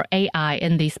uses for AI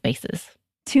in these spaces.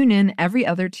 Tune in every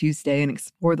other Tuesday and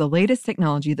explore the latest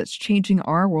technology that's changing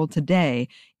our world today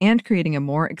and creating a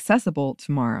more accessible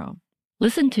tomorrow.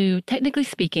 Listen to Technically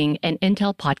Speaking, an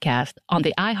Intel podcast on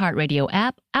the iHeartRadio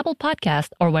app, Apple Podcast,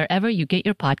 or wherever you get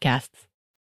your podcasts.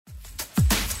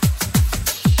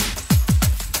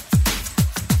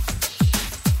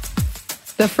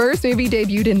 The first movie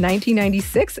debuted in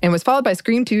 1996 and was followed by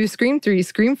Scream 2, Scream 3,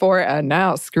 Scream 4, and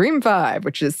now Scream 5,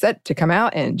 which is set to come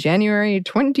out in January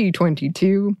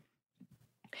 2022.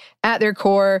 At their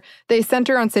core, they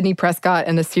center on Sidney Prescott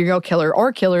and the serial killer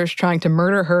or killers trying to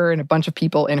murder her and a bunch of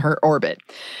people in her orbit.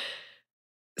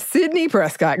 Sidney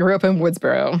Prescott grew up in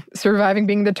Woodsboro, surviving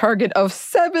being the target of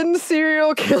 7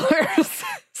 serial killers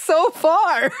so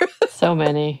far. So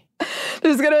many.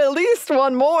 There's going to at least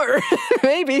one more,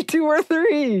 maybe 2 or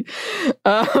 3,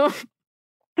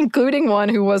 including one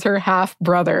who was her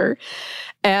half-brother.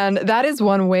 And that is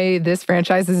one way this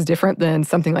franchise is different than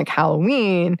something like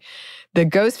Halloween. The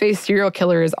Ghostface serial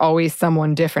killer is always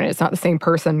someone different. It's not the same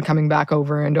person coming back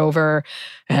over and over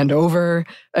and over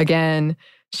again.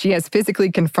 She has physically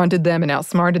confronted them and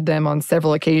outsmarted them on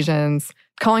several occasions.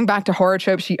 Calling back to horror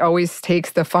tropes, she always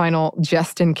takes the final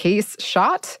just-in-case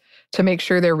shot to make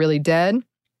sure they're really dead,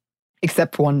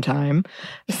 except one time.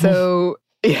 So,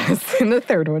 yes, in the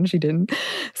third one, she didn't.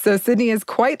 So Sidney has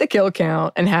quite the kill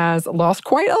count and has lost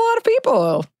quite a lot of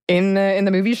people. In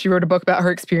the movie, she wrote a book about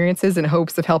her experiences in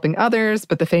hopes of helping others,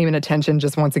 but the fame and attention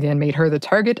just once again made her the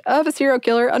target of a serial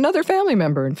killer, another family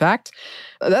member, in fact.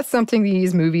 That's something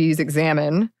these movies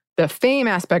examine, the fame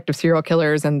aspect of serial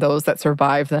killers and those that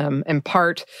survive them, in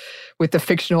part with the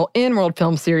fictional in-world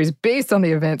film series based on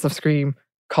the events of Scream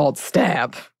called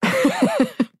Stab.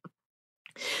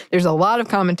 There's a lot of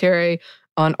commentary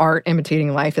on art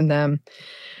imitating life in them.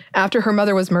 After her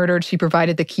mother was murdered, she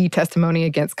provided the key testimony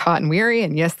against Cotton Weary.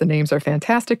 And yes, the names are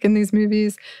fantastic in these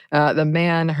movies. The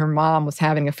man her mom was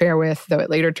having an affair with, though it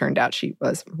later turned out she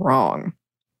was wrong.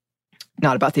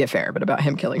 Not about the affair, but about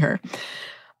him killing her.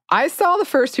 I saw the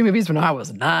first 2 movies when I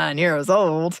was 9 years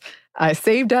old. I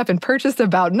saved up and purchased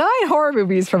about 9 horror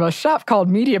movies from a shop called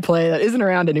Media Play that isn't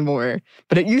around anymore.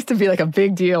 But it used to be like a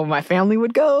big deal. My family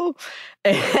would go.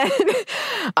 And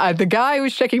the guy who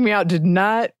was checking me out did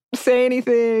not say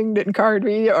anything, didn't card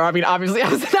me. Or, I mean, obviously I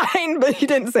was 9, but he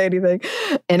didn't say anything.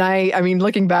 And I mean,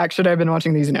 looking back, should I have been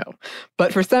watching these? No.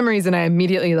 But for some reason, I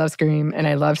immediately loved Scream and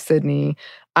I loved Sydney.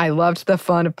 I loved the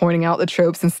fun of pointing out the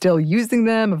tropes and still using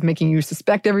them, of making you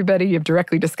suspect everybody, of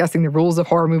directly discussing the rules of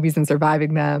horror movies and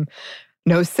surviving them.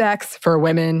 No sex for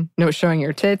women, no showing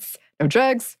your tits, no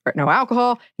drugs, or no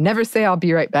alcohol, never say I'll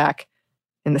be right back.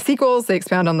 In the sequels, they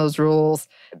expound on those rules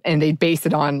and they base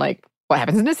it on like what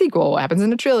happens in a sequel, what happens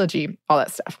in a trilogy, all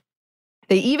that stuff.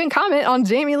 They even comment on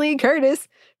Jamie Lee Curtis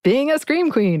being a Scream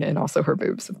Queen and also her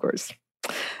boobs, of course.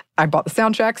 I bought the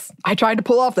soundtracks. I tried to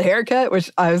pull off the haircut, which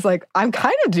I was like, I'm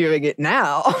kind of doing it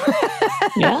now.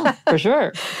 Yeah, for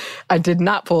sure. I did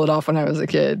not pull it off when I was a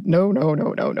kid. No.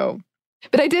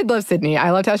 But I did love Sydney.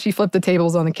 I loved how she flipped the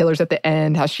tables on the killers at the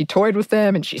end, how she toyed with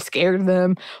them and she scared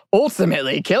them,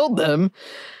 ultimately killed them.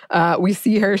 We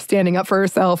see her standing up for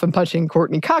herself and punching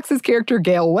Courtney Cox's character,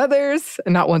 Gale Weathers,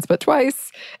 and not once but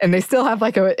twice. And they still have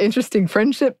like an interesting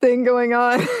friendship thing going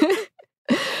on.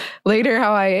 Later,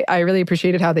 how I really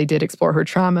appreciated how they did explore her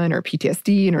trauma and her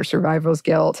PTSD and her survival's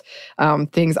guilt.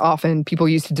 Things often people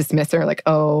used to dismiss her like,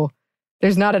 oh,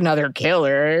 there's not another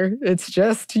killer. It's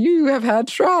just you have had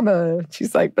trauma.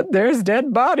 She's like, but there's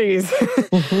dead bodies.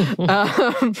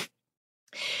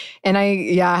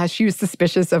 And she was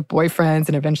suspicious of boyfriends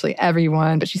and eventually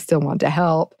everyone, but she still wanted to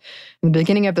help. In the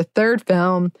beginning of the 3rd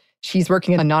film, she's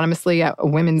working anonymously at a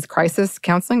women's crisis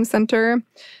counseling center,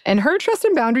 and her trust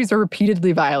and boundaries are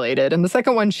repeatedly violated. In the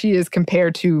second one, she is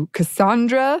compared to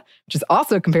Cassandra, which is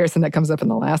also a comparison that comes up in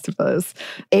The Last of Us,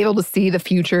 able to see the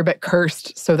future but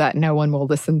cursed so that no one will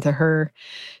listen to her.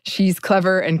 She's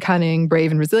clever and cunning,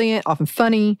 brave and resilient, often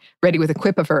funny, ready with a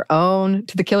quip of her own.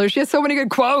 To the killer, she has so many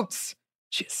good quotes.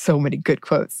 She has so many good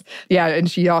quotes. Yeah,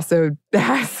 and she also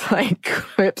has like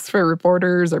quips for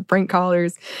reporters or prank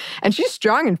callers. And she's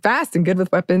strong and fast and good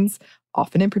with weapons,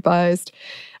 often improvised.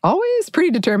 Always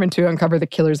pretty determined to uncover the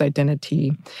killer's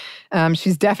identity.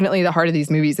 She's definitely the heart of these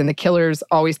movies, and the killers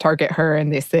always target her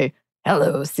and they say,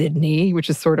 "Hello, Sydney," which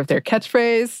is sort of their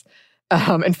catchphrase.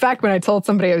 In fact, when I told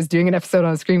somebody I was doing an episode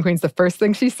on Scream Queens, the first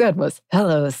thing she said was,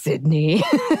 "Hello, Sydney."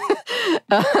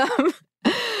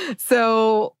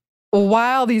 So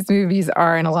while these movies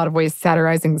are in a lot of ways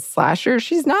satirizing slasher,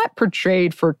 she's not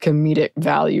portrayed for comedic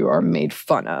value or made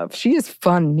fun of. She is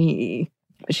funny,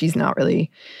 but she's not really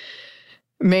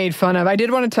made fun of. I did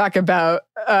want to talk about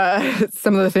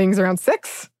some of the things around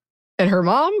sex and her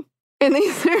mom in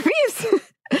these movies,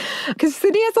 because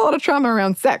Sydney has a lot of trauma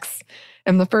around sex.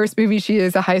 In the first movie, she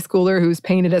is a high schooler who's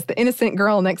painted as the innocent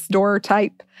girl next door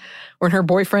type, when her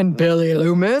boyfriend, Billy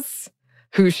Loomis,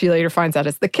 who she later finds out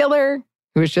is the killer,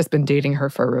 who has just been dating her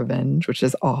for revenge, which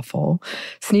is awful,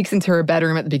 sneaks into her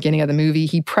bedroom at the beginning of the movie.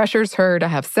 He pressures her to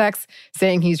have sex,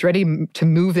 saying he's ready to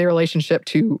move their relationship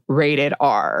to rated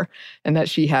R, and that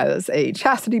she has a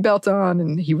chastity belt on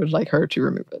and he would like her to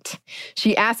remove it.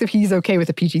 She asks if he's okay with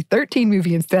a PG-13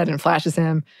 movie instead and flashes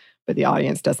him, but the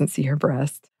audience doesn't see her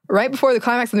breast. Right before the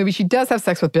climax of the movie, she does have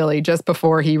sex with Billy just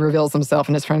before he reveals himself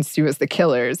and his friends Stu as the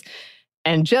killers.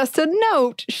 And just a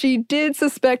note, she did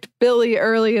suspect Billy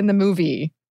early in the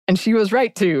movie, and she was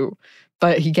right to,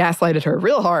 but he gaslighted her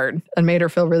real hard and made her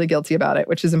feel really guilty about it,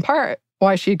 which is in part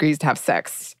why she agrees to have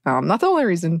sex. Not the only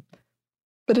reason,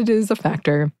 but it is a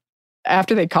factor.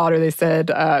 After they caught her, they said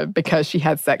because she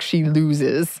had sex, she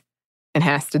loses and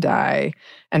has to die,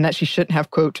 and that she shouldn't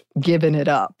have, quote, given it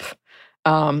up.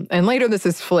 And later this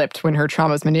is flipped when her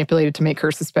trauma is manipulated to make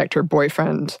her suspect her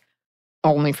boyfriend,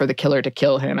 only for the killer to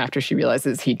kill him after she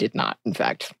realizes he did not, in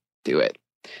fact, do it,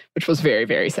 which was very,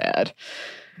 very sad.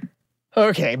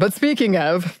 Okay, but speaking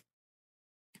of,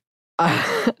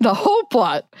 the whole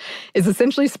plot is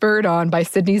essentially spurred on by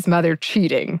Sydney's mother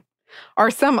cheating,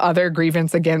 or some other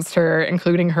grievance against her,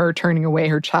 including her turning away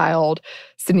her child,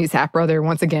 Sydney's half-brother,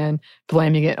 once again,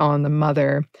 blaming it on the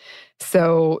mother.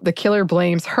 So the killer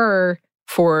blames her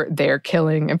for their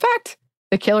killing. In fact,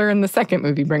 the killer in the second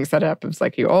movie brings that up. It's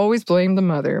like, you always blame the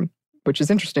mother, which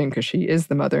is interesting because she is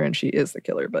the mother and she is the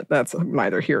killer, but that's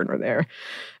neither here nor there.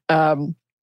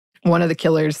 One of the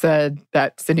killers said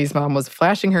that Sydney's mom was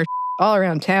flashing her all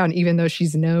around town, even though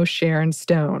she's no Sharon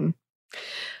Stone.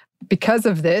 Because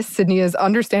of this, Sydney is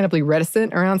understandably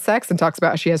reticent around sex and talks about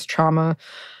how she has trauma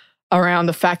around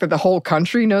the fact that the whole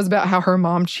country knows about how her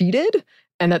mom cheated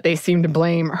and that they seem to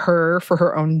blame her for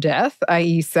her own death,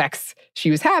 i.e. sex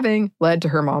she was having led to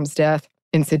her mom's death,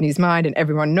 in Sydney's mind, and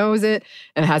everyone knows it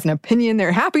and has an opinion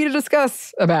they're happy to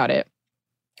discuss about it.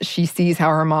 She sees how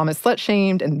her mom is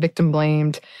slut-shamed and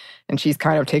victim-blamed, and she's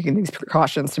kind of taking these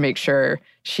precautions to make sure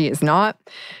she is not.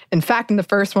 In fact, in the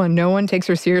first one, no one takes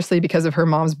her seriously because of her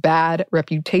mom's bad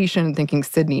reputation, thinking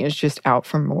Sydney is just out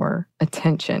for more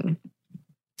attention.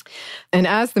 And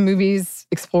as the movies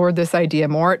explored this idea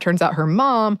more, it turns out her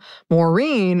mom,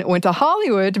 Maureen, went to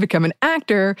Hollywood to become an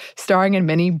actor, starring in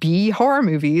many B horror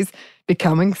movies,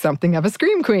 becoming something of a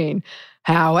scream queen.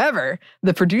 However,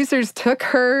 the producers took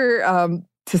her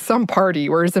to some party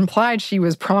where it's implied she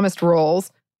was promised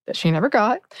roles that she never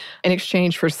got in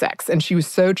exchange for sex. And she was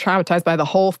so traumatized by the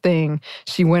whole thing,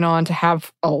 she went on to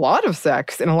have a lot of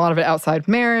sex and a lot of it outside of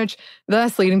marriage,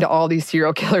 thus leading to all these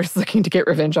serial killers looking to get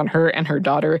revenge on her and her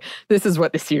daughter. This is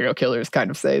what the serial killers kind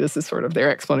of say. This is sort of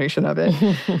their explanation of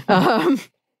it.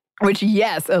 Which,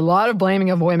 yes, a lot of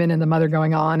blaming of women and the mother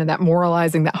going on and that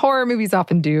moralizing that horror movies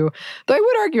often do. Though I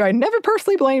would argue I never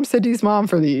personally blamed Sydney's mom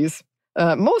for these.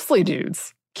 Mostly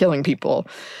dudes killing people.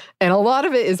 And a lot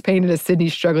of it is painted as Sydney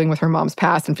struggling with her mom's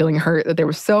past and feeling hurt that there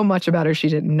was so much about her she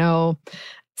didn't know.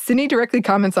 Sydney directly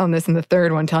comments on this in the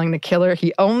third one, telling the killer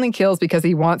he only kills because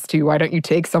he wants to. Why don't you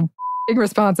take some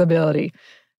responsibility?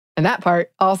 And that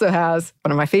part also has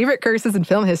one of my favorite curses in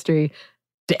film history.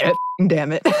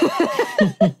 Damn it.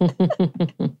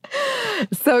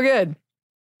 So good.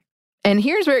 And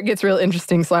here's where it gets real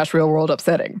interesting / real world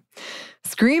upsetting.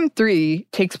 Scream 3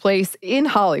 takes place in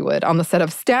Hollywood on the set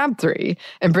of Stab 3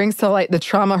 and brings to light the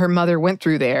trauma her mother went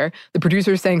through there. The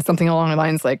producer saying something along the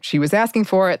lines like, she was asking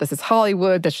for it, this is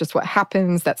Hollywood, that's just what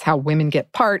happens, that's how women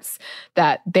get parts,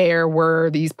 that there were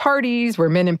these parties where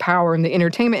men in power in the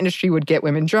entertainment industry would get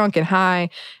women drunk and high,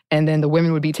 and then the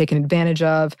women would be taken advantage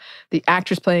of. The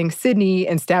actress playing Sydney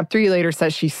in Stab 3 later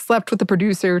says she slept with the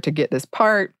producer to get this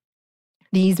part.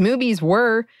 These movies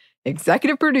were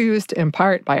executive produced in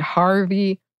part by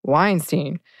Harvey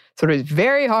Weinstein. So it is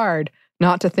very hard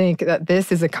not to think that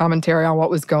this is a commentary on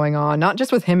what was going on, not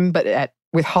just with him, but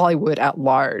with Hollywood at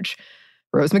large.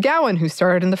 Rose McGowan, who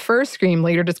starred in the first Scream,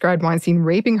 later described Weinstein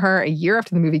raping her a year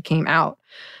after the movie came out.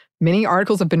 Many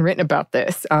articles have been written about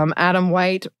this. Adam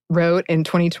White wrote in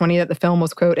 2020 that the film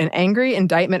was, quote, an angry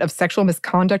indictment of sexual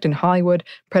misconduct in Hollywood,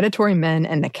 predatory men,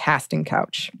 and the casting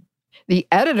couch. The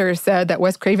editor said that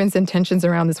Wes Craven's intentions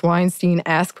around this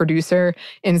Weinstein-esque producer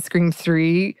in Scream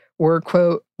 3 were,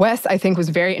 quote, Wes, I think, was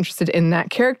very interested in that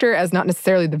character as not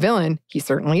necessarily the villain. He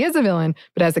certainly is a villain,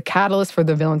 but as a catalyst for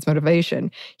the villain's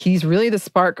motivation. He's really the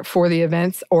spark for the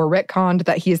events, or retconned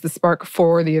that he is the spark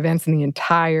for the events in the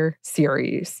entire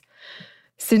series.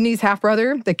 Sydney's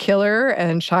half-brother, the killer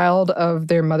and child of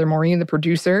their mother, Maureen, the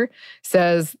producer,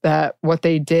 says that what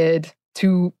they did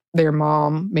to their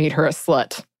mom made her a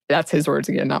slut. That's his words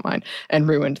again, not mine, and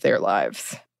ruined their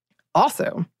lives.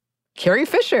 Also, Carrie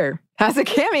Fisher has a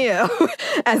cameo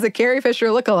as a Carrie Fisher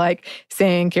lookalike,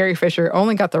 saying Carrie Fisher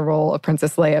only got the role of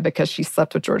Princess Leia because she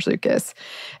slept with George Lucas.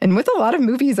 And with a lot of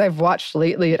movies I've watched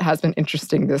lately, it has been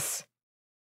interesting. This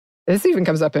even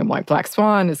comes up in White Black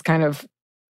Swan, is kind of,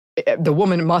 the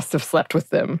woman must have slept with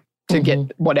them to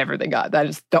get whatever they got. That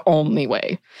is the only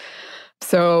way.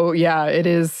 So yeah, it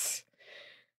is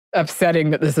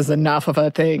upsetting that this is enough of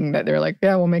a thing that they're like,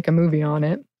 yeah, we'll make a movie on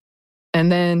it. And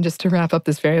then just to wrap up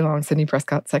this very long Sidney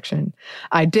Prescott section,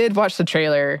 I did watch the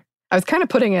trailer. I was kind of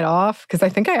putting it off because I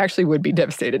think I actually would be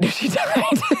devastated if she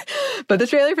died. But the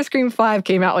trailer for Scream 5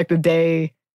 came out like the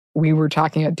day we were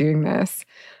talking about doing this.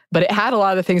 But it had a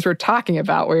lot of the things we're talking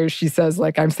about, where she says,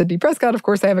 like, I'm Sidney Prescott, of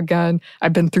course I have a gun.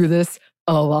 I've been through this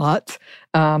a lot.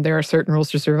 There are certain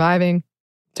rules to surviving.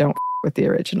 Don't with the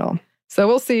original. So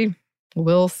we'll see.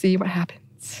 We'll see what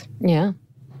happens. Yeah.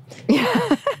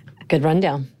 Good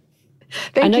rundown.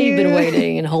 Thank I know you. You've been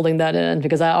waiting and holding that in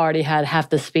because I already had half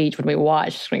the speech when we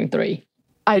watched Scream 3.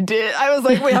 I did. I was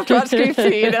like, we have to watch Scream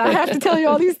 3 and I have to tell you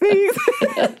all these things.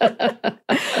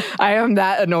 I am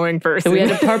that annoying person. So we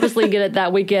had to purposely get it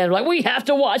that weekend. Like, we have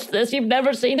to watch this. You've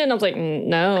never seen it? And I was like,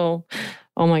 no.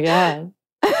 Oh my God.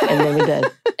 And then we did.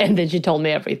 And then she told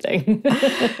me everything.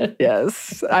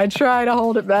 Yes. I try to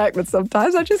hold it back, but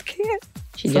sometimes I just can't.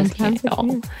 She just can't.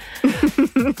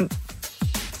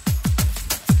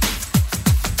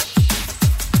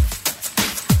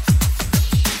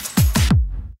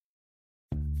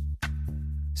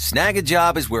 Snag a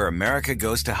Job is where America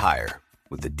goes to hire,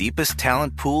 with the deepest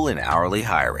talent pool in hourly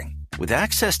hiring. With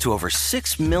access to over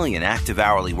 6 million active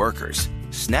hourly workers,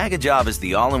 Snag a Job is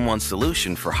the all-in-one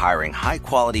solution for hiring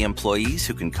high-quality employees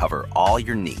who can cover all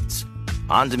your needs.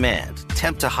 On demand,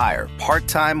 temp to hire,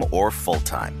 part-time or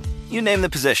full-time. You name the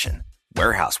position.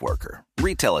 warehouse worker,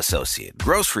 retail associate,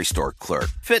 grocery store clerk,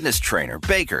 fitness trainer,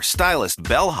 baker, stylist,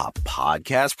 bellhop,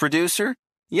 podcast producer?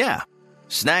 Yeah,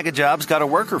 Snag a Job's got a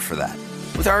worker for that.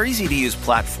 With our easy-to-use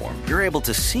platform, you're able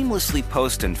to seamlessly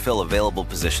post and fill available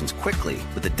positions quickly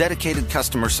with a dedicated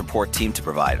customer support team to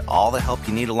provide all the help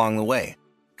you need along the way.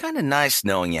 Kind of nice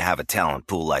knowing you have a talent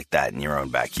pool like that in your own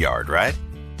backyard, right?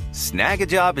 Snag a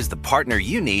Job is the partner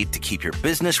you need to keep your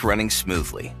business running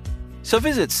smoothly. So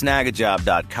visit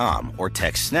snagajob.com or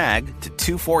text snag to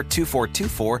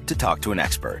 242424 to talk to an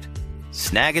expert.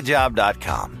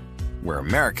 Snagajob.com, where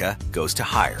America goes to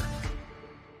hire.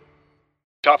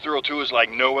 Top Thrill 2 is like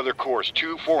no other course.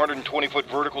 2 420-foot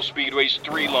vertical speedways,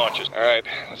 3 launches. All right,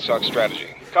 let's talk strategy.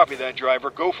 Copy that, driver.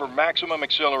 Go for maximum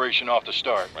acceleration off the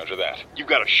start. Roger that. You've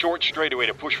got a short straightaway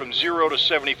to push from 0 to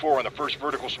 74 on the first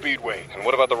vertical speedway. And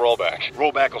what about the rollback?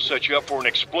 Rollback will set you up for an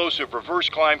explosive reverse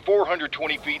climb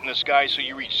 420 feet in the sky so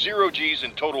you reach 0 Gs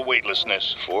in total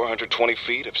weightlessness. 420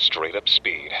 feet of straight-up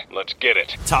speed. Let's get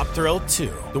it. Top Thrill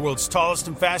 2, the world's tallest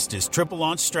and fastest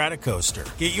triple-launch Stratocoaster.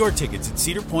 Get your tickets at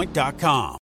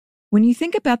cedarpoint.com. When you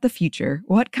think about the future,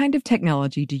 what kind of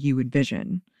technology do you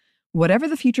envision? Whatever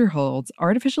the future holds,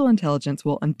 artificial intelligence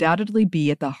will undoubtedly be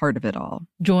at the heart of it all.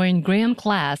 Join Graham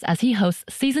Class as he hosts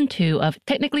Season 2 of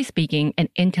Technically Speaking, an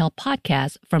Intel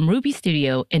podcast from Ruby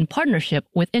Studio in partnership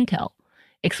with Intel.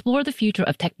 Explore the future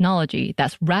of technology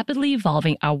that's rapidly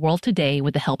evolving our world today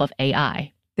with the help of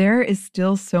AI. There is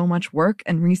still so much work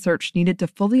and research needed to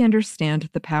fully understand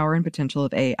the power and potential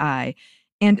of AI,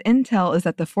 and Intel is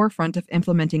at the forefront of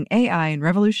implementing AI and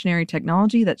revolutionary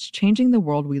technology that's changing the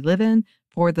world we live in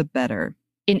for the better.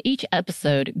 In each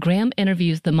episode, Graham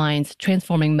interviews the minds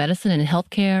transforming medicine and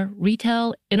healthcare,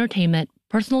 retail, entertainment,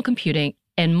 personal computing,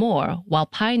 and more while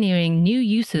pioneering new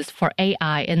uses for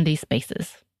AI in these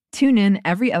spaces. Tune in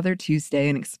every other Tuesday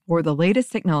and explore the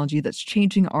latest technology that's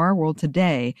changing our world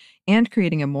today and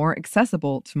creating a more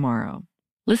accessible tomorrow.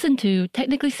 Listen to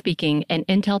Technically Speaking, an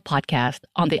Intel podcast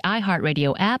on the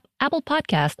iHeartRadio app, Apple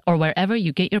Podcast, or wherever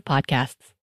you get your podcasts.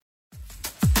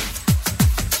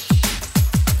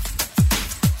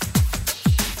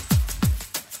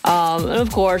 And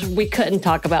of course, we couldn't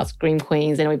talk about Scream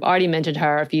Queens, and we've already mentioned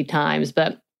her a few times,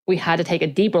 but we had to take a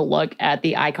deeper look at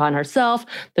the icon herself,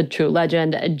 the true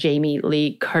legend, Jamie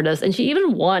Lee Curtis. And she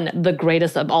even won the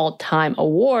Greatest of All Time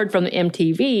award from the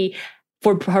MTV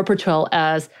for her portrayal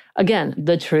as, again,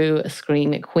 the true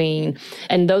Scream Queen.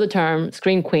 And though the term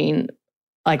Scream Queen,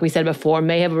 like we said before,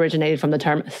 may have originated from the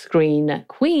term Screen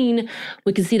Queen,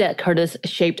 we can see that Curtis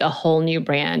shaped a whole new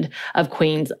brand of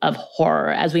queens of horror.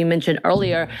 As we mentioned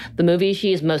earlier, the movie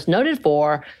she is most noted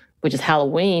for, which is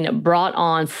Halloween, brought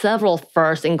on several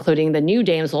firsts, including the new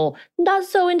damsel, Not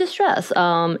So in Distress.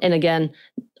 And again,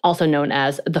 also known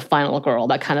as the final girl.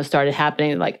 That kind of started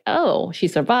happening like, oh, she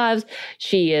survives,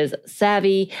 she is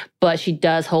savvy, but she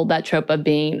does hold that trope of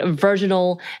being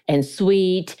virginal and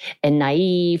sweet and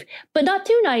naive, but not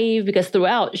too naive because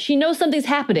throughout she knows something's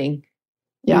happening.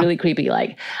 Yeah. Really creepy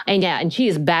like. And she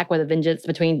is back with a vengeance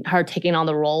between her taking on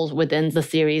the roles within the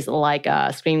series like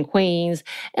Scream Queens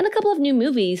and a couple of new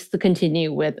movies to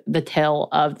continue with the tale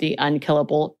of the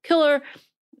unkillable killer,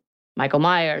 Michael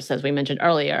Myers, as we mentioned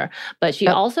earlier. But she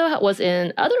also was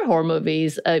in other horror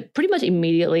movies pretty much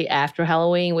immediately after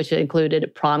Halloween, which included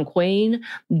Prom Queen,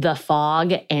 The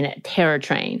Fog, and Terror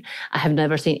Train. I have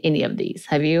never seen any of these.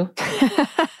 Have you?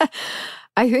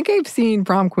 I think I've seen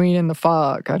Prom Queen and The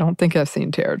Fog. I don't think I've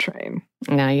seen Terror Train.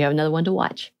 Now you have another one to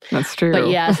watch. That's true. But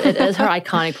yes, it is her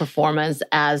iconic performance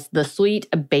as the sweet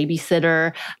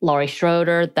babysitter, Laurie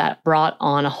Schroeder, that brought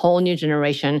on a whole new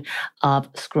generation of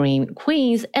Scream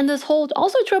Queens. And this whole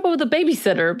also trope of the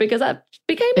babysitter, because that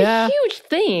became a huge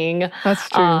thing. That's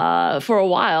true. For a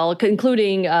while,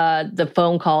 including the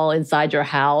phone call inside your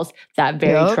house, that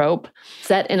very trope.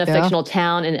 Set in a fictional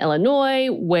town in Illinois,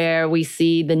 where we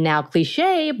see the now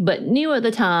cliche, but new at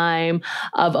the time,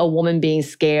 of a woman being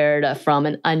scared from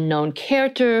an unknown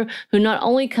character who not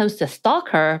only comes to stalk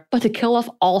her, but to kill off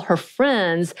all her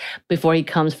friends before he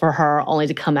comes for her, only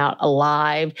to come out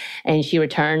alive. And she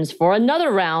returns for another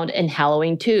round in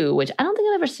Halloween 2, which I don't think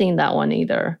I've ever seen that one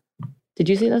either. Did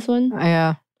you see this one?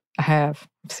 Yeah, I have.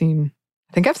 I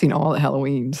think I've seen all the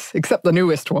Halloweens, except the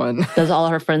newest one. Does all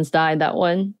of her friends die in that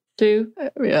one too?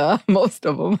 Yeah, most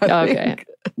of them, I think.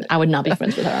 I would not be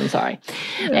friends with her. I'm sorry.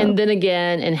 Yeah. And then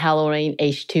again in Halloween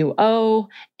H2O,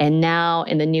 and now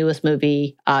in the newest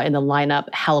movie in the lineup,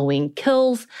 Halloween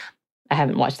Kills. I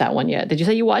haven't watched that one yet. Did you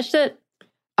say you watched it?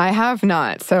 I have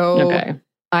not. So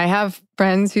I have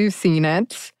friends who've seen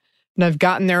it, and I've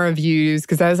gotten their reviews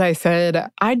because, as I said,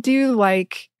 I do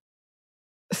like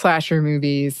slasher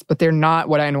movies, but they're not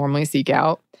what I normally seek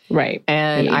out. Right.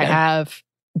 And I have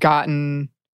gotten,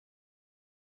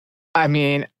 I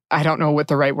mean, I don't know what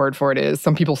the right word for it is.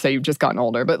 Some people say you've just gotten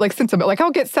older, but like sentiment, like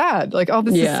I'll get sad. Like, oh,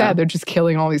 this is sad. They're just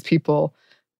killing all these people.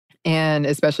 And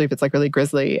especially if it's like really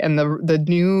grisly. And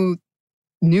the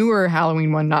newer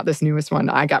Halloween one, not this newest one,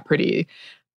 I got pretty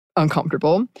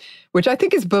uncomfortable, which I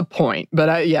think is the point. But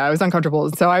I was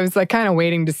uncomfortable. So I was like kind of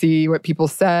waiting to see what people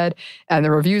said. And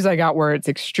the reviews I got were it's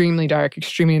extremely dark,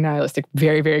 extremely nihilistic,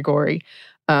 very, very gory.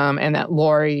 And that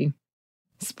Laurie,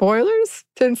 spoilers,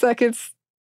 10 seconds,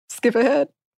 skip ahead,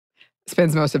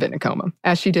 spends most of it in a coma,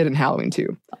 as she did in Halloween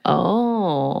 2.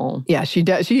 Oh. Yeah, she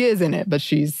is in it, but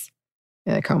she's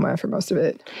in a coma for most of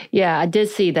it. Yeah, I did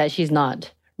see that she's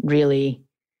not really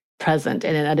present,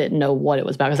 and I didn't know what it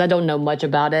was about because I don't know much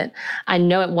about it. I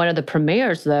know at one of the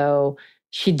premieres, though,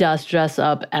 she does dress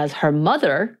up as her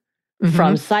mother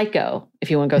from Psycho, if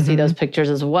you want to go see those pictures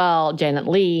as well, Janet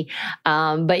Leigh.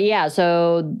 But yeah,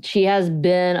 so she has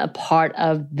been a part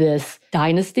of this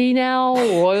dynasty now,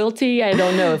 royalty. I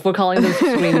don't know if we're calling them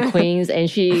Scream Queens, and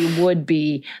she would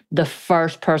be the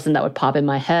first person that would pop in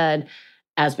my head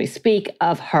as we speak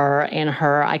of her and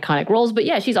her iconic roles. But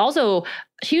yeah, she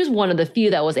was one of the few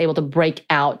that was able to break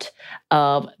out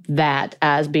of that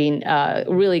as being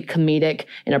really comedic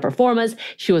in her performance.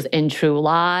 She was in True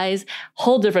Lies,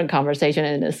 whole different conversation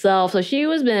in itself. So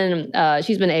she's been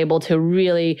able to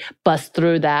really bust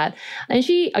through that. And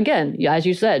she, again, as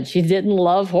you said, she didn't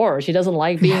love horror. She doesn't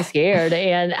like being scared,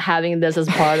 and having this as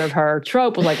part of her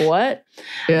trope was like, what?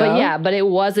 Yeah. But it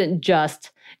wasn't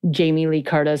just Jamie Lee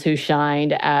Curtis who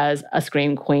shined as a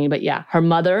Scream Queen. But yeah, her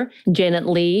mother, Janet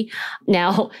Leigh.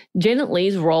 Now, Janet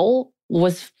Leigh's role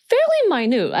was fairly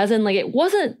minute, as in like it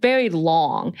wasn't very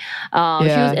long. She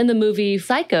was in the movie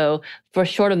Psycho for a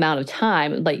short amount of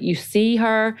time. Like you see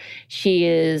her, she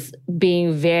is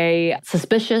being very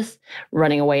suspicious,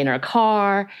 running away in her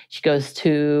car. She goes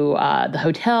to the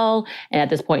hotel, and at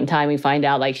this point in time, we find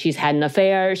out like she's had an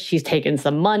affair, she's taken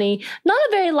some money. Not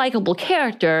a very likable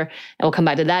character, and we'll come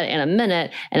back to that in a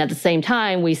minute. And at the same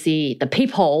time, we see the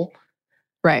peephole,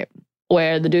 right,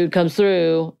 where the dude comes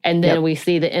through, and then we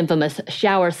see the infamous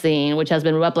shower scene, which has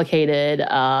been replicated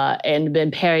and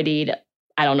been parodied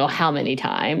I don't know how many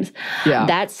times. Yeah.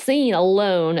 That scene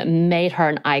alone made her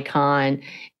an icon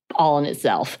all in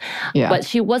itself. Yeah. But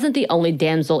she wasn't the only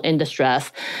damsel in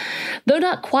distress. Though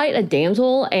not quite a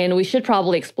damsel, and we should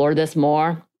probably explore this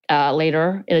more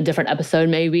later in a different episode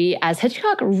maybe, as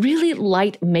Hitchcock really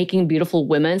liked making beautiful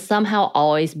women somehow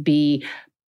always be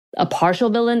a partial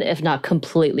villain, if not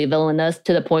completely villainous,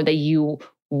 to the point that you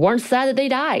weren't sad that they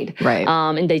died. Right.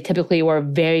 And they typically were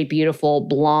very beautiful,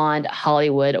 blonde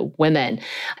Hollywood women.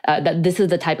 That this is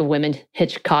the type of women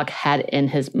Hitchcock had in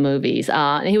his movies.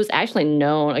 And he was actually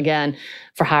known, again,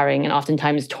 for hiring and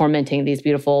oftentimes tormenting these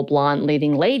beautiful blonde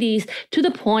leading ladies, to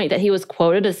the point that he was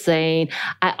quoted as saying,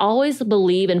 "I always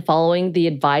believe in following the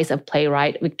advice of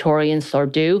playwright Victorien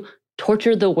Sardou,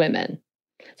 torture the women."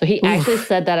 So he actually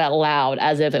said that out loud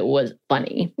as if it was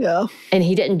funny. Yeah. And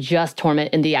he didn't just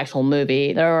torment in the actual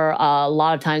movie. There are a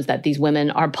lot of times that these women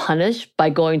are punished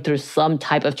by going through some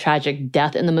type of tragic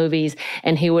death in the movies.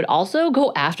 And he would also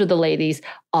go after the ladies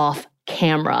off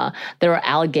camera. There were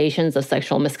allegations of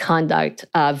sexual misconduct,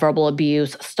 verbal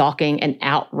abuse, stalking, and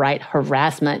outright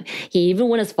harassment. He even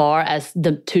went as far as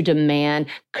to demand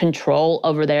control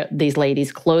over these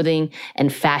ladies' clothing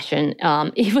and fashion,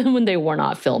 even when they were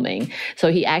not filming.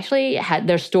 So he actually had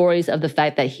their stories of the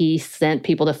fact that he sent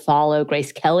people to follow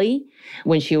Grace Kelly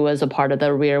when she was a part of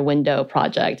the Rear Window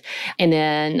project. And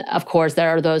then, of course, there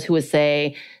are those who would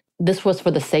say, this was for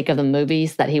the sake of the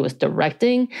movies that he was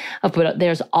directing, but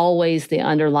there's always the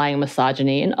underlying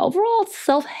misogyny and overall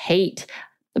self-hate,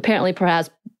 apparently perhaps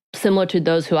similar to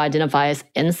those who identify as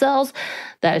incels,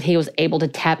 that he was able to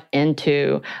tap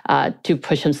into to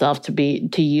push himself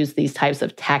to use these types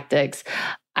of tactics.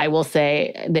 I will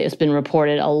say that it's been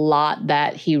reported a lot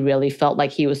that he really felt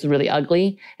like he was really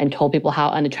ugly and told people how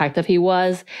unattractive he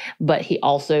was, but he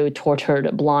also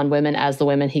tortured blonde women as the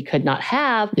women he could not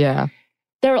have. Yeah.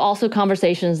 There were also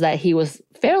conversations that he was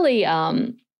fairly,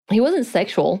 he wasn't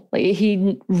sexual. Like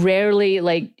he rarely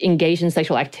engaged in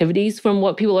sexual activities from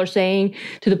what people are saying,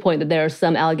 to the point that there are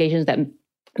some allegations that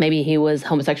maybe he was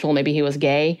homosexual, maybe he was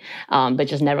gay, but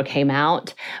just never came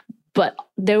out. But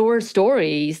there were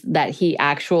stories that he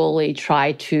actually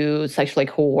tried to sexually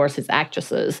coerce his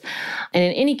actresses. And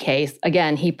in any case,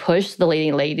 again, he pushed the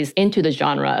leading ladies into the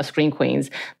genre of Scream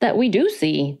Queens that we do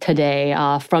see today,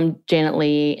 from Janet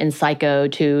Leigh in Psycho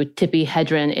to Tippi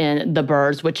Hedren in The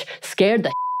Birds, which scared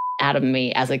the out of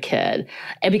me as a kid.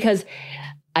 And because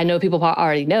I know people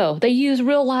already know, they use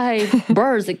real live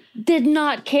birds that did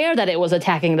not care that it was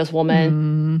attacking this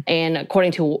woman. And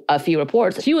according to a few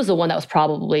reports, she was the one that was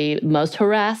probably most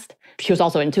harassed. She was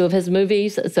also in 2 of his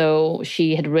movies. So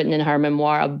she had written in her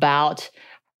memoir about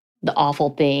the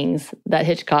awful things that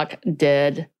Hitchcock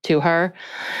did to her.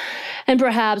 And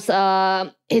perhaps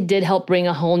it did help bring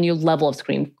a whole new level of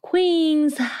Scream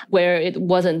Queens, where it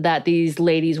wasn't that these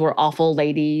ladies were awful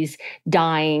ladies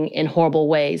dying in horrible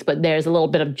ways, but there's a little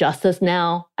bit of justice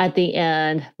now at the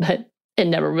end. But it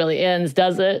never really ends,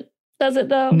 does it? Does it,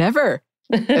 though? Never.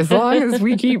 As long as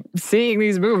we keep seeing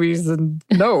these movies, and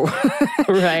no.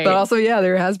 Right. But also, yeah,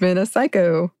 there has been a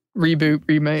Psycho reboot,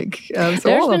 remake. There's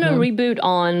been a reboot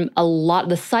on a lot.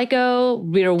 The Psycho,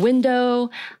 Rear Window.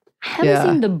 I haven't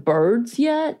seen The Birds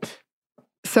yet.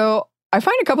 So I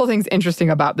find a couple things interesting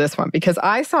about this one because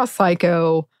I saw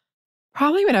Psycho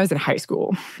probably when I was in high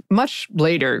school, much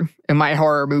later in my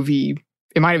horror movie.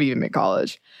 It might have even been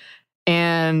college.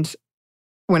 And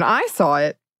when I saw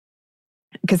it,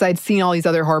 because I'd seen all these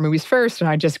other horror movies first and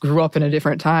I just grew up in a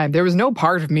different time, there was no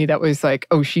part of me that was like,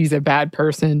 oh, she's a bad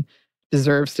person,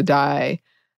 deserves to die.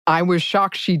 I was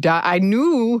shocked she died. I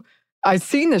knew I'd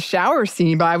seen the shower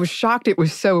scene, but I was shocked it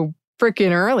was so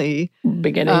freaking early.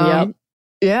 Beginning, yep.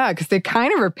 Yeah, because they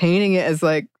kind of are painting it as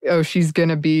like, oh, she's going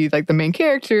to be like the main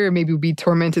character, maybe be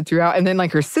tormented throughout. And then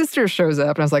like her sister shows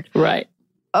up and I was like, right.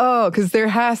 Oh, because there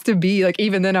has to be, like,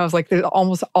 even then I was like, there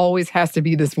almost always has to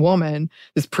be this woman,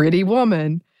 this pretty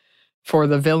woman for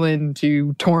the villain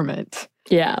to torment.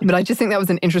 Yeah. But I just think that was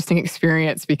an interesting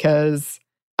experience because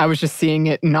I was just seeing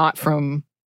it not from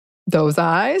those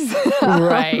eyes.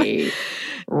 Right.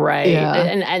 Right. Yeah.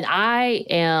 And I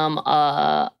am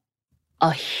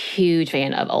a huge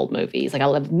fan of old movies. Like I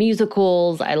love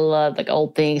musicals. I love like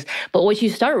old things. But once you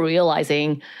start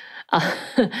realizing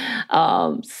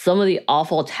some of the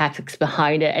awful tactics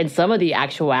behind it and some of the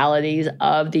actualities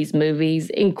of these movies,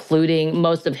 including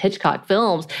most of Hitchcock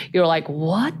films, you're like,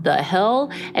 what the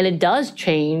hell? And it does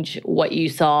change what you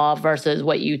saw versus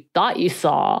what you thought you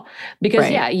saw. Because,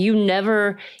 right. Yeah, you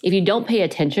never, if you don't pay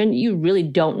attention, you really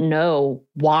don't know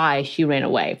why she ran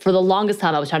away. For the longest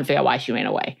time, I was trying to figure out why she ran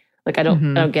away. Like, I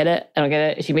don't get it. I don't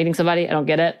get it. Is she meeting somebody? I don't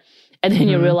get it. And then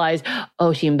you realize,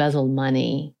 oh, she embezzled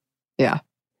money. Yeah.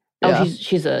 Oh, yeah.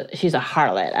 she's a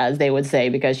harlot, as they would say,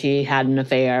 because she had an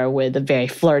affair with a very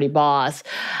flirty boss.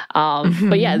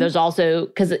 But yeah, there's also,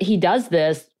 because he does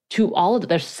this to all of it.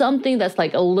 There's something that's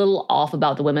like a little off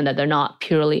about the women, that they're not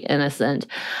purely innocent.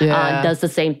 Yeah. Does the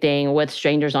same thing with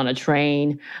Strangers on a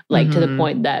Train, like to the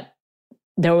point that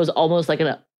there was almost like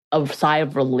a sigh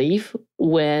of relief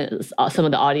when some of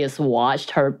the audience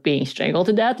watched her being strangled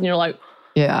to death. And you're like,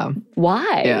 yeah.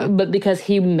 Why? Yeah. But because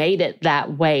he made it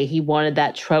that way. He wanted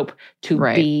that trope to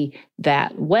be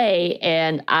that way.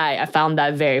 And I found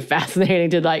that very fascinating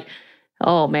to like,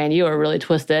 oh man, you were really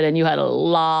twisted and you had a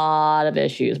lot of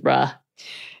issues, bruh.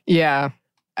 Yeah.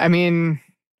 I mean,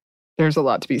 there's a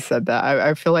lot to be said that.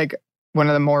 I feel like one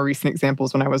of the more recent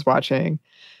examples when I was watching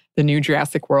the new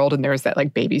Jurassic World and there was that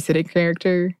like babysitting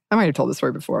character. I might have told this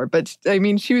story before, but I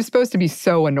mean, she was supposed to be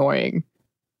so annoying.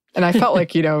 And I felt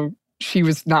like, she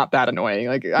was not that annoying.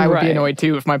 Like, I would be annoyed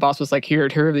too if my boss was like, here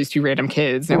are these 2 random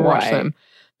kids and watch them.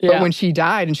 Yeah. But when she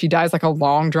died, and she dies like a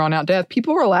long, drawn-out death,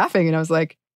 people were laughing. And I was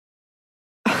like,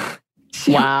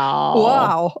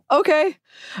 wow. Okay.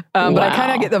 But I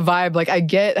kind of get the vibe. Like, I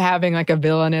get having like a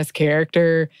villainous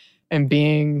character and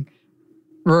being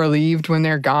relieved when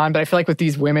they're gone. But I feel like with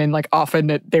these women, like often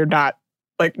that they're not,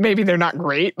 like maybe they're not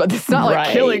great, but it's not like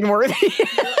killing worthy.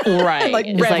 Right. Like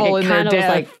revel in their death.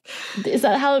 Like, is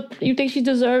that how you think she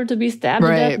deserved to be stabbed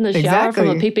to death in the shower from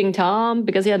a peeping Tom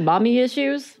because he had mommy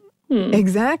issues?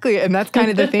 Exactly. And that's kind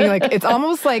of the thing. Like, it's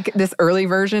almost like this early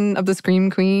version of the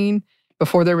Scream Queen,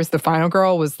 before there was the final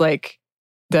girl, was like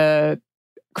the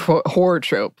quote, horror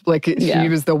trope. Like, she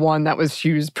was the one that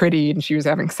she was pretty and she was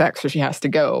having sex, so she has to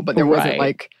go. But there wasn't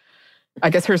like, I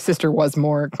guess her sister was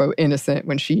more, quote, innocent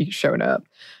when she showed up.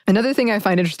 Another thing I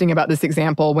find interesting about this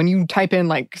example, when you type in,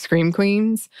 like, Scream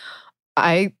Queens,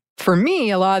 for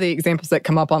me, a lot of the examples that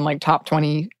come up on, like, top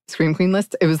 20 Scream Queen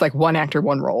lists, it was, like, one actor,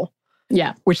 one role.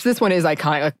 Yeah. Which this one is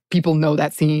iconic. Like, people know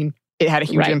that scene. It had a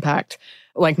huge impact.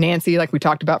 Like, Nancy, like we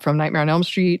talked about from Nightmare on Elm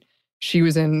Street, she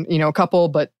was in, a couple,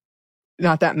 but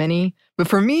not that many. But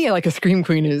for me, like, a Scream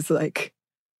Queen is, like,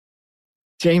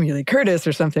 Jamie Lee Curtis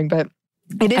or something, but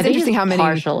it is interesting how many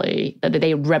partially that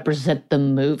they represent the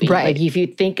movie. Right. Like if you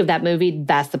think of that movie,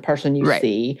 that's the person you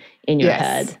see in your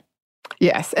head.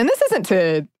 Yes, and this isn't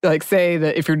to like say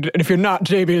that if you're not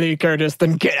Jamie Lee Curtis,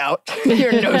 then get out.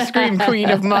 You're no Scream Queen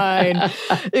of mine.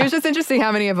 It was just interesting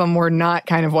how many of them were not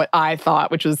kind of what I thought,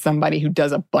 which was somebody who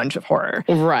does a bunch of horror.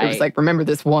 Right. It was like, remember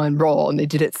this one role, and they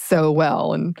did it so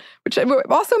well, and which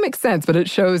also makes sense, but it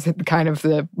shows kind of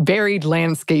the varied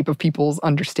landscape of people's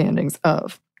understandings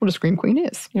of what a Scream Queen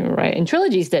is. Right, and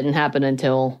trilogies didn't happen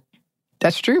until...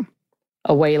 That's true.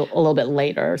 A little bit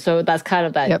later. So that's kind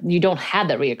of that, yep. You don't have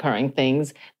that reoccurring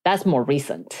things. That's more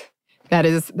recent. That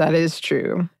is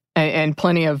true. And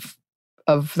plenty of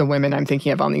the women I'm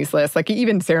thinking of on these lists, like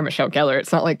even Sarah Michelle Gellar,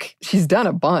 it's not like she's done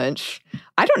a bunch.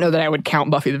 I don't know that I would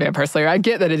count Buffy the Vampire Slayer. I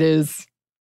get that it is.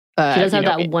 She does have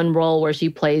that one role where she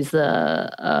plays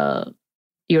the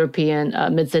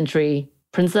European mid-century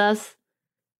princess.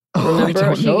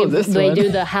 Remember? They do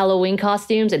the Halloween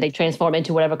costumes and they transform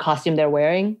into whatever costume they're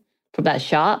wearing from that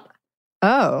shop.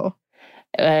 Oh.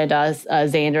 And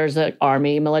Xander's an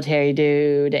army military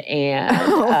dude. And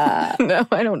no,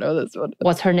 I don't know this one.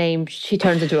 What's her name? She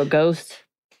turns into a ghost.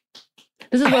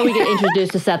 This is where we get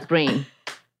introduced to Seth Green.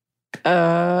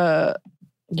 Do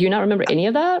you not remember any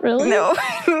of that, really? No.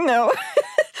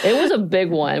 It was a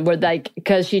big one where, like,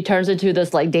 because she turns into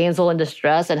this, like, damsel in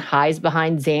distress and hides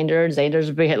behind Xander. Xander's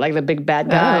like the big bad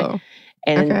guy.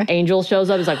 And Angel shows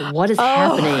up. He's like, what is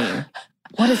happening?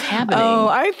 What is happening? Oh,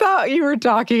 I thought you were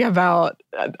talking about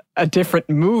a different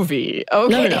movie.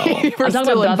 Okay. No. I'm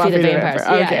talking about Buffy the Vampire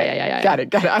Slayer. Okay. Yeah. Got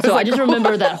it. I just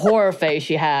remember that horror face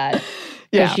she had.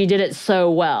 Because she did it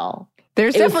so well.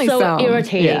 There's definitely some. It was so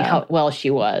irritating how well she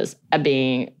was at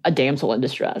being a damsel in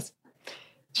distress.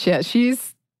 Yeah,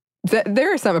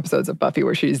 there are some episodes of Buffy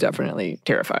where she's definitely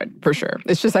terrified, for sure.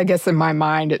 It's just, I guess, in my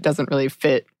mind, it doesn't really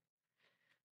fit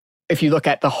if you look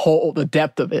at the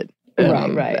depth of it.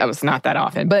 Right. That was not that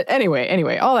often. But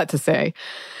anyway, all that to say,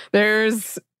 there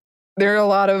are a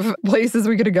lot of places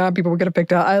we could have gone, people we could have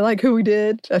picked out. I like who we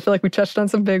did. I feel like we touched on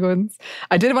some big ones.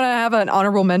 I did want to have an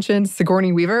honorable mention,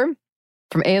 Sigourney Weaver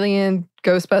from Alien,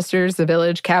 Ghostbusters, The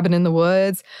Village, Cabin in the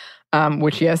Woods,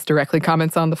 which, yes, directly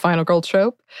comments on the final girl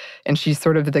trope. And she's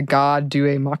sort of the god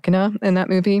Due Machina in that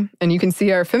movie. And you can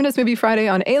see our Feminist Movie Friday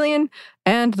on Alien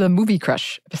and the Movie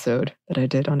Crush episode that I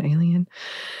did on Alien.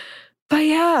 But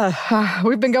yeah,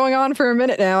 we've been going on for a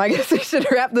minute now. I guess we should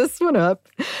wrap this one up.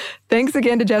 Thanks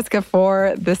again to Jessica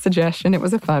for this suggestion. It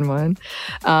was a fun one.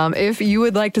 If you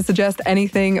would like to suggest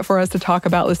anything for us to talk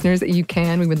about, listeners, you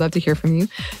can. We would love to hear from you.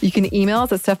 You can email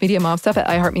us at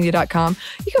stuffmediamomstuff@iheartmedia.com.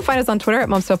 You can find us on Twitter at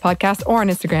momstuffpodcast or on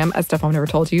Instagram at Stuff Mom Never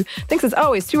Told You. Thanks as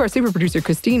always to our super producer,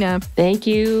 Christina. Thank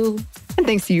you. And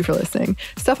thanks to you for listening.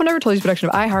 Stuff Mom Never Told You is a production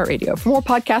of iHeartRadio. For more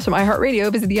podcasts from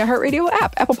iHeartRadio, visit the iHeartRadio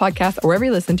app, Apple Podcasts, or wherever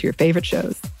you listen to your favorite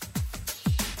shows.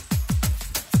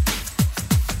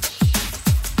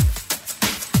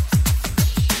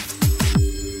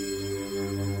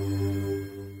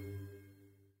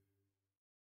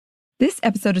 This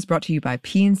episode is brought to you by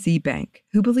PNC Bank,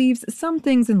 who believes some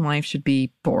things in life should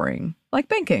be boring, like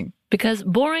banking. Because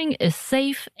boring is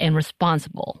safe and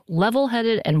responsible,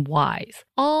 level-headed and wise.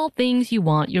 All things you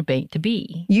want your bank to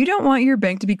be. You don't want your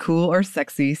bank to be cool or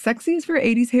sexy. Sexy is for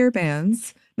 80s hair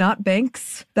bands, not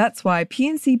banks. That's why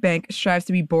PNC Bank strives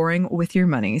to be boring with your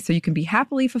money so you can be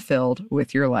happily fulfilled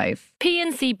with your life.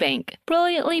 PNC Bank,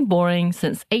 brilliantly boring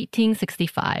since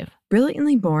 1865.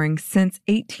 Brilliantly Boring Since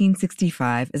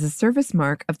 1865 is a service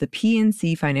mark of the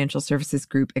PNC Financial Services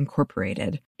Group,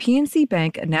 Incorporated. PNC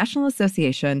Bank, a National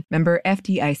Association, member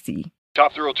FDIC.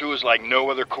 Top Thrill 2 is like no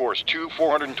other course. 2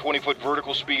 420-foot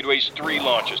vertical speedways, 3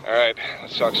 launches. All right,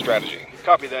 let's talk strategy.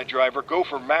 Copy that, driver. Go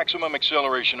for maximum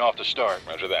acceleration off the start.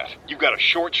 Roger that. You've got a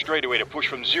short straightaway to push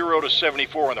from 0 to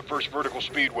 74 on the first vertical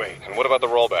speedway. And what about the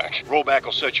rollback? Rollback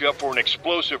will set you up for an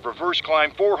explosive reverse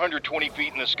climb 420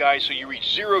 feet in the sky so you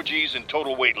reach 0 Gs in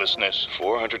total weightlessness.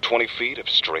 420 feet of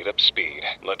straight-up speed.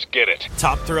 Let's get it.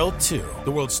 Top Thrill 2,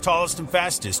 the world's tallest and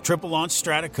fastest triple-launch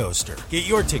stratocoaster. Get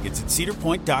your tickets at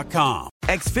cedarpoint.com.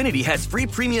 Xfinity has free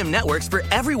premium networks for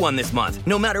everyone this month,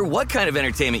 no matter what kind of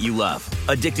entertainment you love.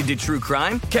 Addicted to true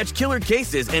crime? Catch killer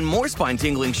cases and more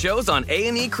spine-tingling shows on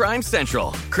A&E Crime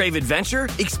Central. Crave adventure?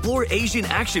 Explore Asian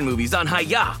action movies on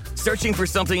Hi-Ya. Searching for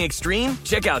something extreme?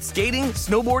 Check out skating,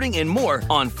 snowboarding, and more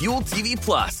on Fuel TV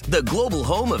Plus, the global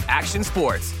home of action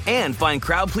sports. And find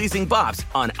crowd-pleasing bops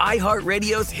on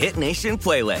iHeartRadio's Hit Nation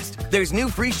playlist. There's new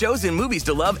free shows and movies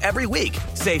to love every week.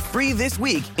 Say free this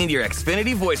week in your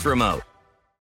Xfinity voice remote.